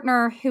a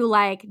partner who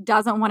like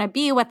doesn't want to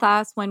be with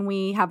us when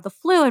we have the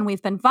flu and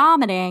we've been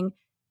vomiting,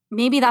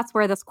 maybe that's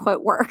where this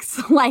quote works.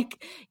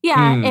 Like,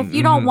 if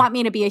you don't want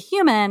me to be a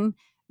human,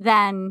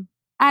 then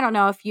I don't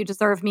know if you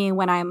deserve me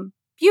when I'm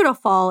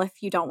beautiful,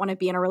 if you don't want to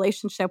be in a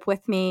relationship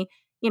with me,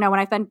 when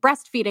I've been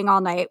breastfeeding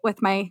all night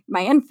with my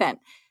infant.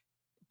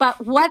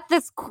 But what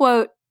this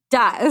quote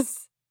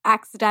does,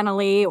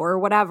 accidentally or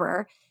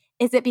whatever,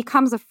 is it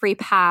becomes a free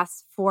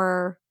pass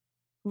for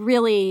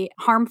really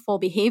harmful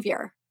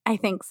behavior, I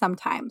think,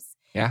 sometimes.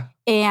 Yeah.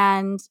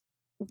 And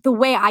the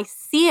way I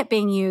see it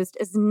being used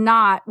is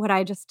not what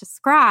I just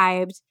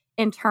described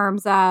in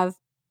terms of,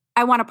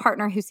 I want a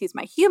partner who sees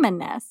my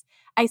humanness.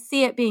 I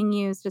see it being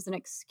used as an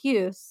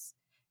excuse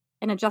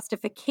and a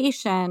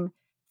justification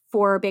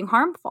for being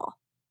harmful.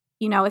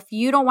 If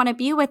you don't want to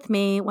be with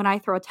me when I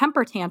throw a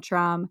temper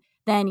tantrum,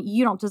 then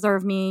you don't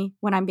deserve me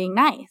when I'm being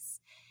nice.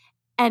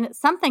 And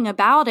something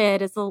about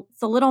it is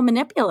it's a little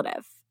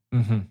manipulative.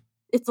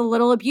 It's a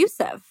little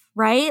abusive,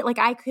 right? Like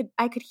I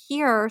could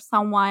hear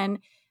someone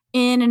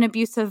in an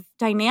abusive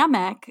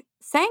dynamic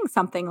saying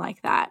something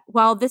like that.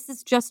 Well, this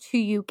is just who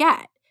you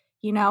get.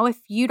 If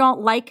you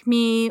don't like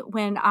me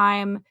when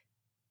I'm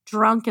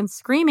drunk and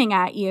screaming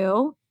at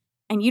you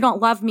and you don't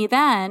love me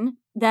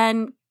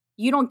then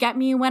you don't get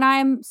me when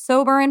I'm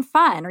sober and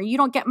fun, or you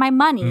don't get my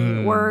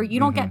money, or you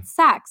don't get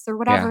sex, or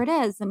whatever it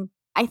is. And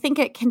I think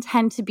it can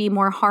tend to be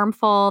more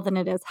harmful than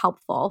it is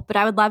helpful. But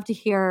I would love to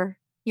hear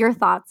your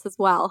thoughts as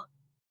well.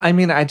 I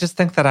mean, I just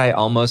think that I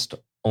almost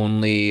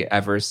only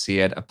ever see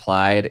it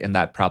applied in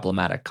that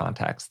problematic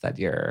context that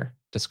you're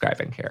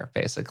describing here,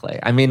 basically.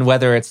 I mean,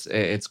 whether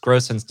it's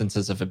gross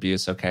instances of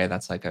abuse, okay,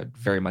 that's like a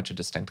very much a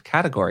distinct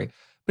category.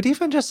 But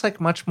even just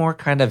like much more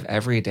kind of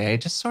everyday,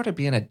 just sort of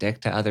being a dick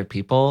to other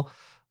people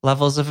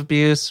levels of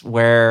abuse,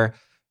 where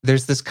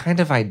there's this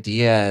kind of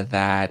idea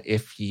that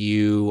if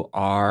you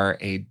are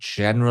a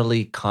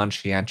generally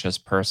conscientious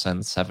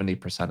person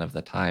 70% of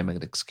the time,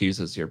 it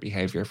excuses your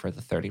behavior for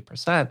the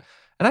 30%.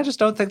 And I just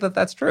don't think that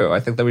that's true. I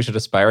think that we should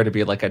aspire to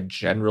be like a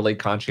generally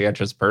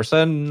conscientious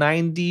person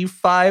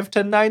 95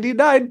 to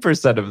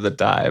 99% of the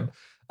time,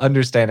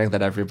 understanding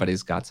that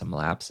everybody's got some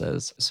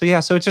lapses. So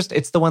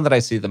it's the one that I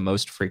see the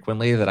most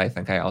frequently that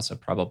I also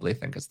probably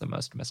think is the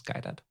most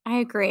misguided. I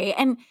agree.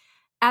 And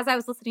as I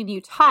was listening to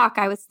you talk,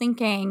 I was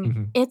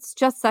thinking it's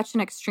just such an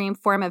extreme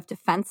form of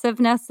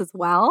defensiveness as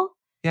well.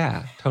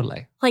 Yeah,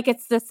 totally. Like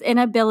it's this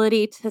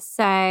inability to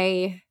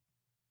say,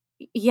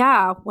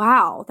 yeah,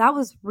 wow, that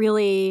was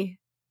really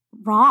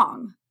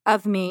wrong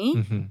of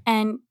me.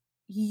 And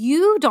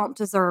you don't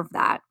deserve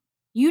that.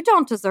 You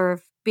don't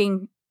deserve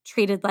being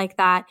treated like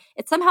that.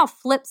 It somehow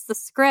flips the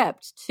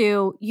script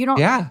to you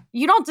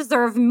don't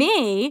deserve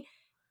me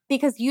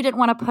because you didn't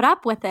want to put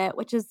up with it,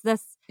 which is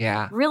this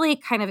really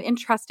kind of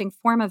interesting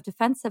form of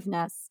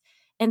defensiveness.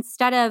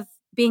 Instead of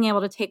being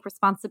able to take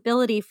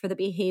responsibility for the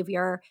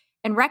behavior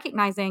and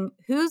recognizing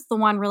who's the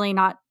one really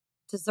not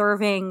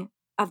deserving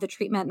of the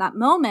treatment in that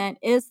moment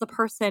is the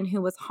person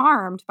who was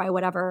harmed by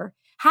whatever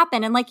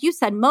happened. And like you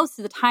said, most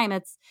of the time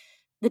it's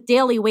the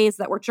daily ways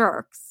that we're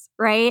jerks,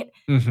 right?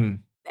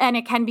 And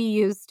it can be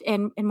used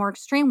in more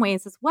extreme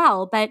ways as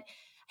well. But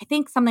I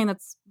think something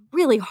that's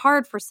really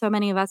hard for so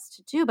many of us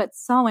to do, but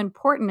so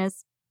important,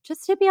 is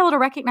just to be able to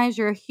recognize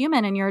you're a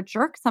human and you're a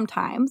jerk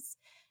sometimes.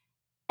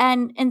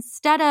 And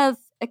instead of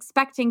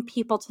expecting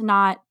people to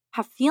not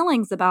have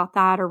feelings about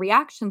that or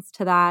reactions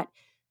to that,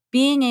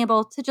 being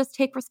able to just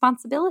take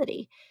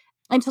responsibility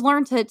and to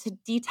learn to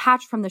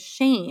detach from the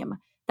shame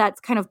that's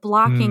kind of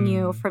blocking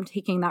you from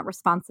taking that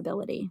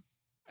responsibility.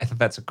 I think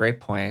that's a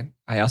great point.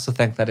 I also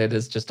think that it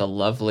is just a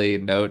lovely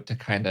note to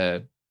kind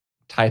of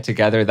tie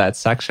together that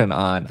section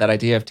on that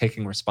idea of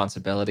taking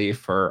responsibility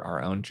for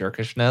our own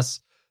jerkishness,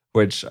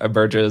 which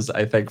emerges,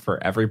 I think,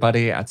 for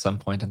everybody at some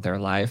point in their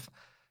life,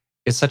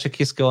 is such a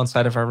key skill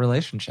inside of our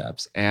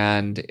relationships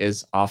and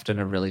is often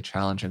a really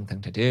challenging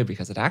thing to do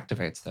because it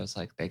activates those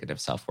like negative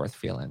self-worth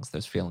feelings,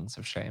 those feelings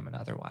of shame and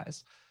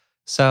otherwise.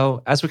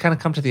 So as we kind of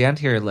come to the end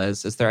here,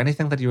 Liz, is there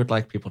anything that you would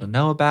like people to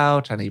know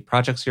about? Any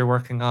projects you're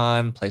working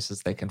on,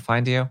 places they can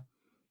find you?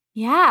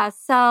 Yeah,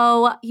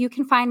 so you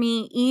can find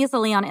me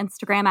easily on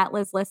Instagram at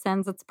Liz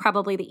Listens. It's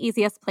probably the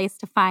easiest place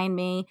to find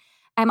me.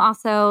 I'm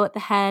also the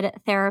head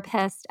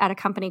therapist at a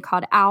company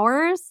called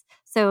Hours.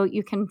 So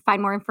you can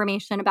find more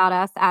information about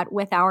us at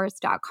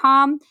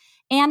withours.com.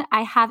 And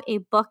I have a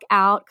book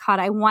out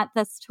called I Want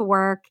This to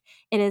Work.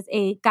 It is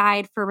a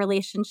guide for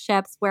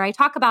relationships where I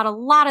talk about a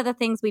lot of the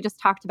things we just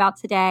talked about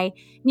today.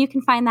 And you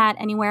can find that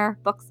anywhere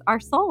books are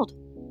sold.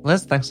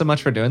 Liz, thanks so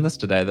much for doing this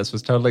today. This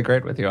was totally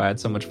great with you. I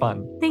had so much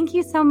fun. Thank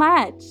you so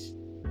much.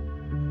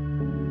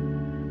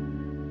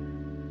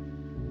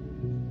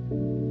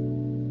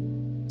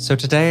 So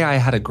today I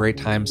had a great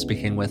time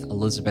speaking with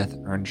Elizabeth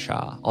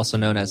Earnshaw, also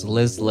known as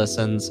Liz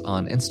Listens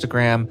on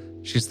Instagram.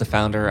 She's the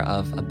founder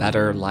of A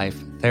Better Life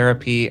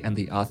Therapy and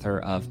the author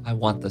of I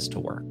Want This to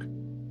Work.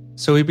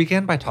 So we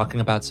began by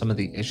talking about some of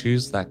the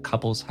issues that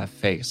couples have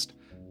faced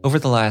over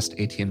the last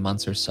 18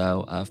 months or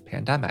so of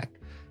pandemic,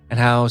 and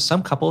how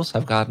some couples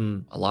have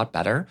gotten a lot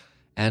better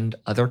and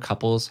other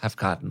couples have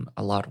gotten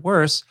a lot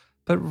worse,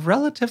 but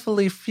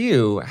relatively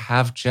few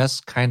have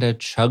just kind of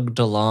chugged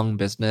along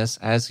business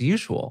as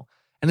usual.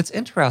 And it's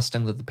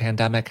interesting that the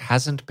pandemic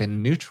hasn't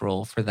been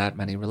neutral for that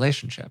many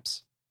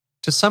relationships.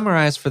 To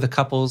summarize, for the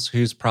couples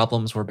whose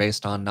problems were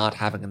based on not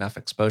having enough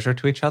exposure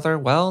to each other,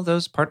 well,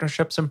 those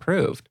partnerships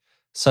improved.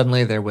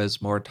 Suddenly there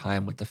was more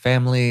time with the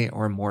family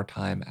or more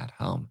time at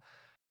home.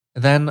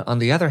 Then, on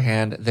the other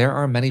hand, there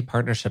are many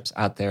partnerships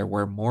out there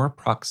where more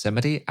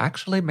proximity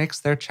actually makes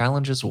their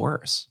challenges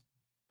worse.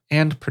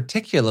 And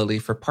particularly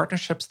for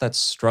partnerships that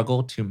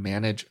struggle to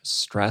manage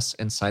stress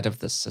inside of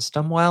the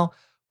system well,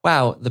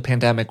 wow, the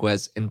pandemic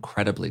was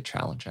incredibly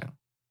challenging.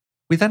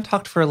 We then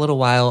talked for a little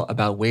while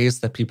about ways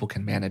that people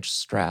can manage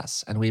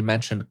stress, and we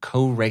mentioned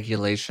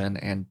co-regulation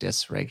and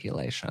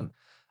dysregulation.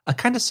 A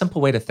kind of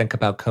simple way to think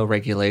about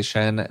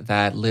co-regulation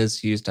that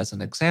Liz used as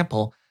an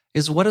example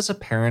is, what does a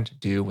parent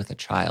do with a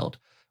child?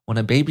 When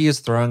a baby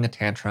is throwing a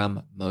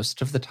tantrum, most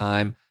of the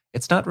time,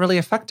 it's not really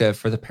effective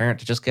for the parent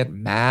to just get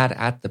mad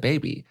at the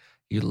baby.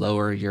 You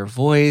lower your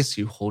voice,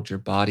 you hold your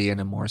body in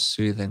a more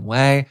soothing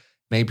way.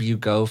 Maybe you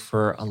go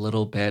for a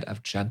little bit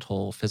of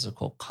gentle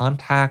physical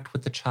contact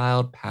with the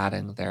child,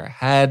 patting their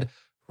head,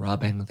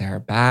 rubbing their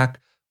back,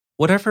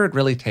 whatever it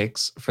really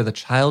takes for the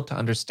child to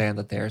understand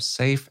that they are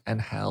safe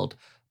and held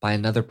by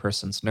another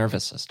person's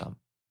nervous system.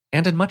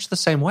 And in much the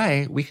same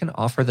way, we can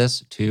offer this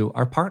to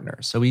our partner.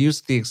 So we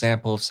used the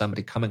example of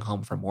somebody coming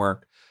home from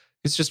work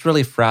who's just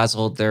really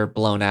frazzled, they're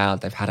blown out,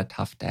 they've had a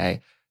tough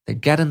day. They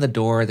get in the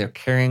door, they're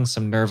carrying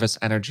some nervous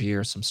energy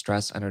or some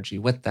stress energy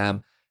with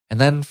them. And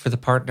then for the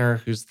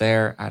partner who's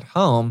there at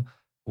home,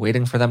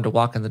 waiting for them to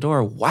walk in the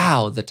door,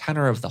 wow, the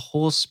tenor of the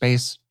whole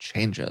space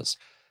changes.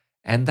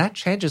 And that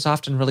change is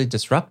often really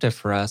disruptive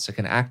for us. It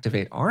can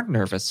activate our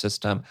nervous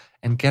system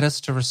and get us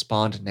to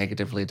respond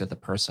negatively to the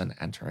person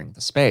entering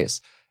the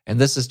space. And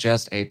this is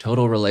just a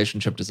total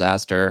relationship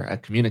disaster, a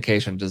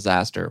communication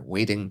disaster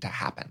waiting to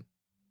happen.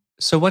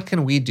 So what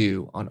can we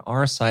do on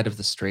our side of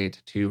the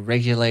street to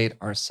regulate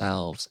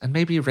ourselves and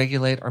maybe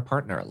regulate our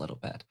partner a little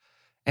bit?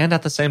 And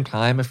at the same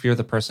time, if you're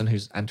the person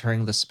who's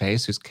entering the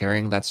space, who's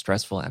carrying that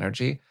stressful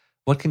energy,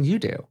 what can you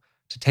do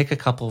to take a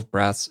couple of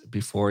breaths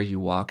before you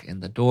walk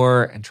in the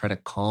door and try to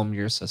calm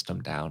your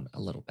system down a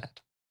little bit?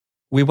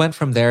 We went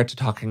from there to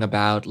talking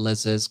about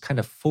Liz's kind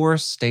of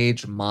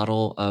 4-stage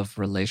model of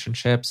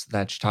relationships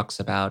that she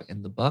talks about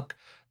in the book.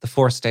 The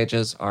 4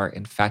 stages are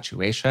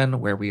infatuation,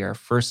 where we are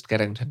first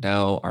getting to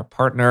know our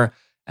partner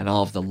and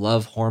all of the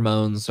love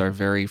hormones are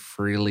very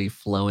freely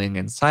flowing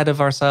inside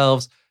of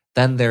ourselves.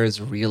 Then there's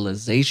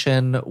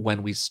realization,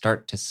 when we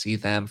start to see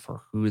them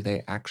for who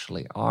they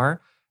actually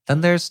are.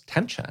 Then there's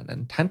tension,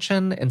 and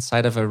tension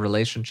inside of a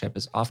relationship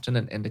is often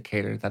an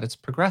indicator that it's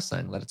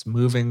progressing, that it's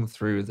moving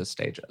through the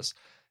stages.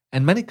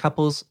 And many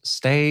couples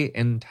stay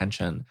in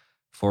tension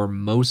for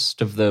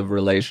most of the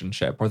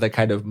relationship, or they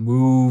kind of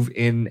move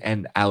in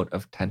and out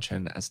of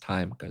tension as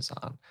time goes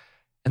on.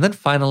 And then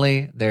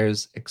finally,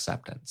 there's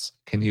acceptance.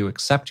 Can you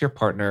accept your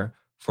partner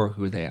for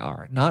who they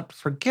are? Not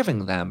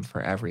forgiving them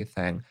for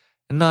everything,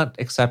 and not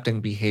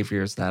accepting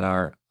behaviors that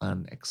are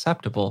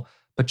unacceptable,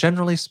 but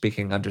generally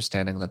speaking,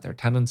 understanding that their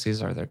tendencies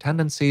are their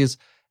tendencies,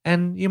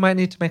 and you might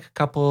need to make a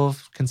couple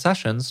of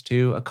concessions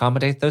to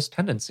accommodate those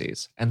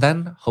tendencies. And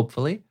then,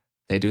 hopefully,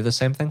 they do the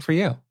same thing for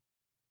you.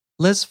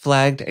 Liz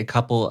flagged a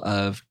couple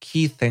of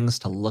key things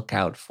to look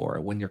out for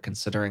when you're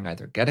considering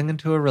either getting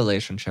into a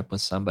relationship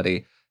with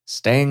somebody,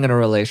 staying in a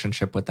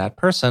relationship with that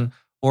person,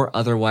 or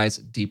otherwise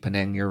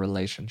deepening your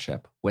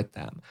relationship with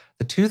them.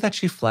 The 2 that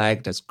she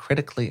flagged as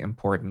critically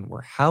important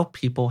were how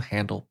people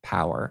handle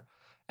power,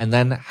 and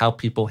then how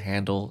people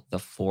handle the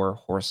 4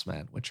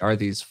 horsemen, which are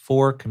these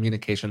 4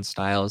 communication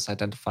styles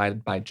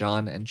identified by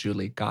John and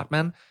Julie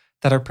Gottman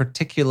that are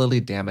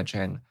particularly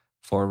damaging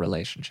for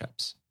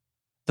relationships.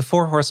 The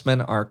 4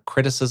 horsemen are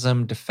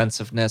criticism,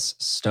 defensiveness,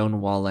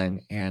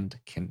 stonewalling, and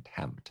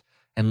contempt.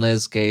 And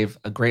Liz gave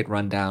a great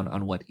rundown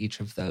on what each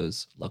of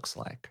those looks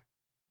like.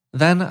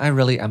 Then I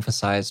really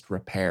emphasized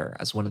repair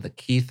as one of the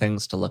key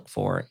things to look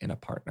for in a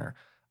partner.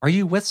 Are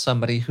you with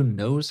somebody who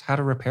knows how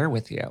to repair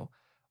with you?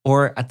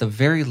 Or at the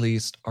very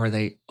least, are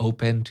they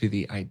open to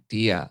the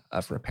idea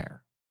of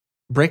repair?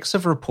 Breaks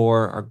of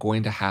rapport are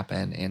going to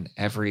happen in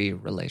every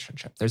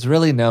relationship. There's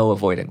really no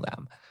avoiding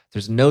them.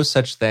 There's no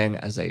such thing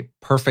as a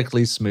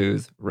perfectly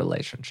smooth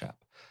relationship.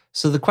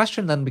 So the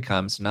question then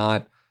becomes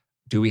not,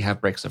 do we have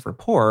breaks of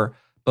rapport,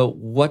 but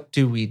what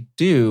do we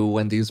do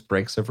when these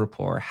breaks of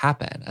rapport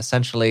happen?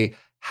 Essentially,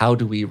 how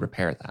do we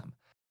repair them?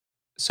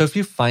 So if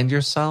you find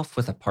yourself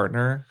with a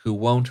partner who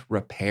won't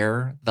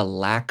repair the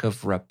lack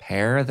of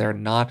repair, they're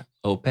not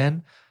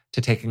open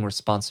to taking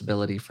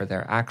responsibility for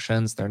their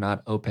actions, they're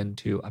not open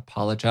to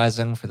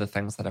apologizing for the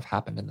things that have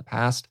happened in the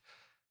past,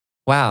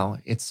 wow,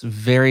 it's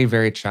very,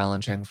 very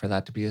challenging for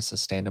that to be a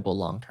sustainable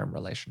long-term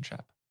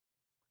relationship.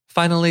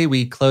 Finally,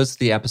 we closed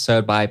the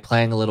episode by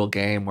playing a little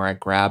game where I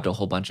grabbed a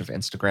whole bunch of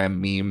Instagram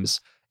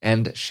memes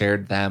and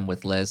shared them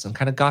with Liz and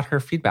kind of got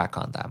her feedback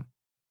on them.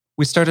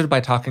 We started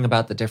by talking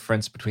about the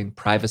difference between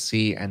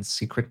privacy and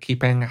secret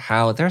keeping,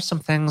 how there's some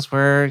things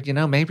where,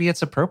 maybe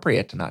it's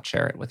appropriate to not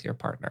share it with your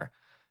partner.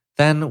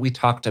 Then we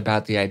talked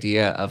about the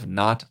idea of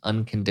not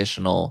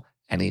unconditional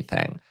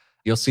anything.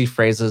 You'll see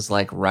phrases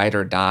like ride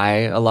or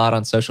die a lot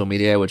on social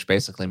media, which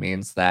basically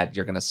means that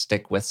you're going to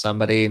stick with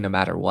somebody no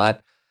matter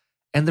what.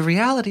 And the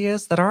reality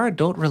is that our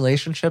adult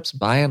relationships,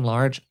 by and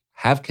large,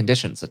 have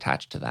conditions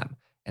attached to them.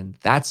 And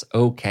that's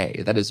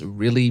okay. That is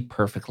really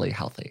perfectly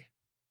healthy.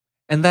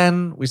 And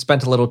then we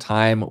spent a little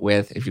time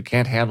with, if you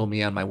can't handle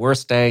me on my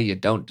worst day, you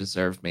don't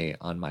deserve me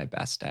on my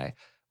best day,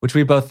 which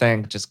we both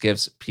think just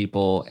gives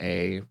people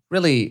a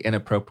really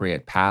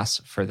inappropriate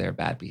pass for their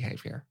bad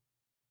behavior.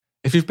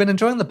 If you've been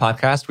enjoying the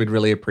podcast, we'd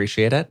really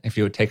appreciate it if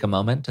you would take a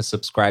moment to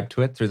subscribe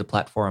to it through the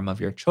platform of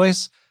your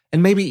choice,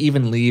 and maybe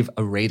even leave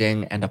a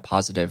rating and a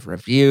positive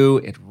review.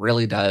 It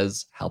really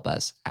does help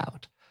us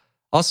out.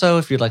 Also,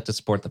 if you'd like to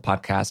support the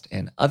podcast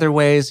in other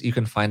ways, you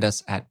can find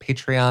us at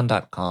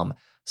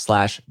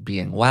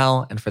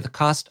patreon.com/beingwell. And for the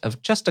cost of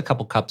just a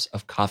couple cups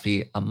of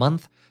coffee a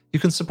month, you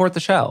can support the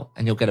show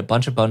and you'll get a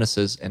bunch of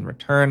bonuses in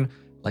return,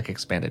 like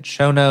expanded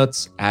show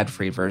notes,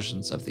 ad-free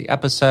versions of the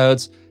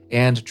episodes,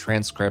 and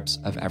transcripts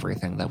of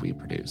everything that we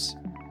produce.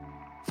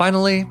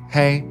 Finally,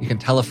 hey, you can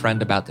tell a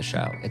friend about the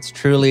show. It's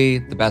truly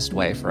the best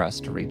way for us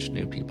to reach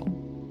new people.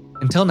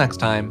 Until next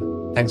time,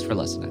 thanks for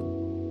listening.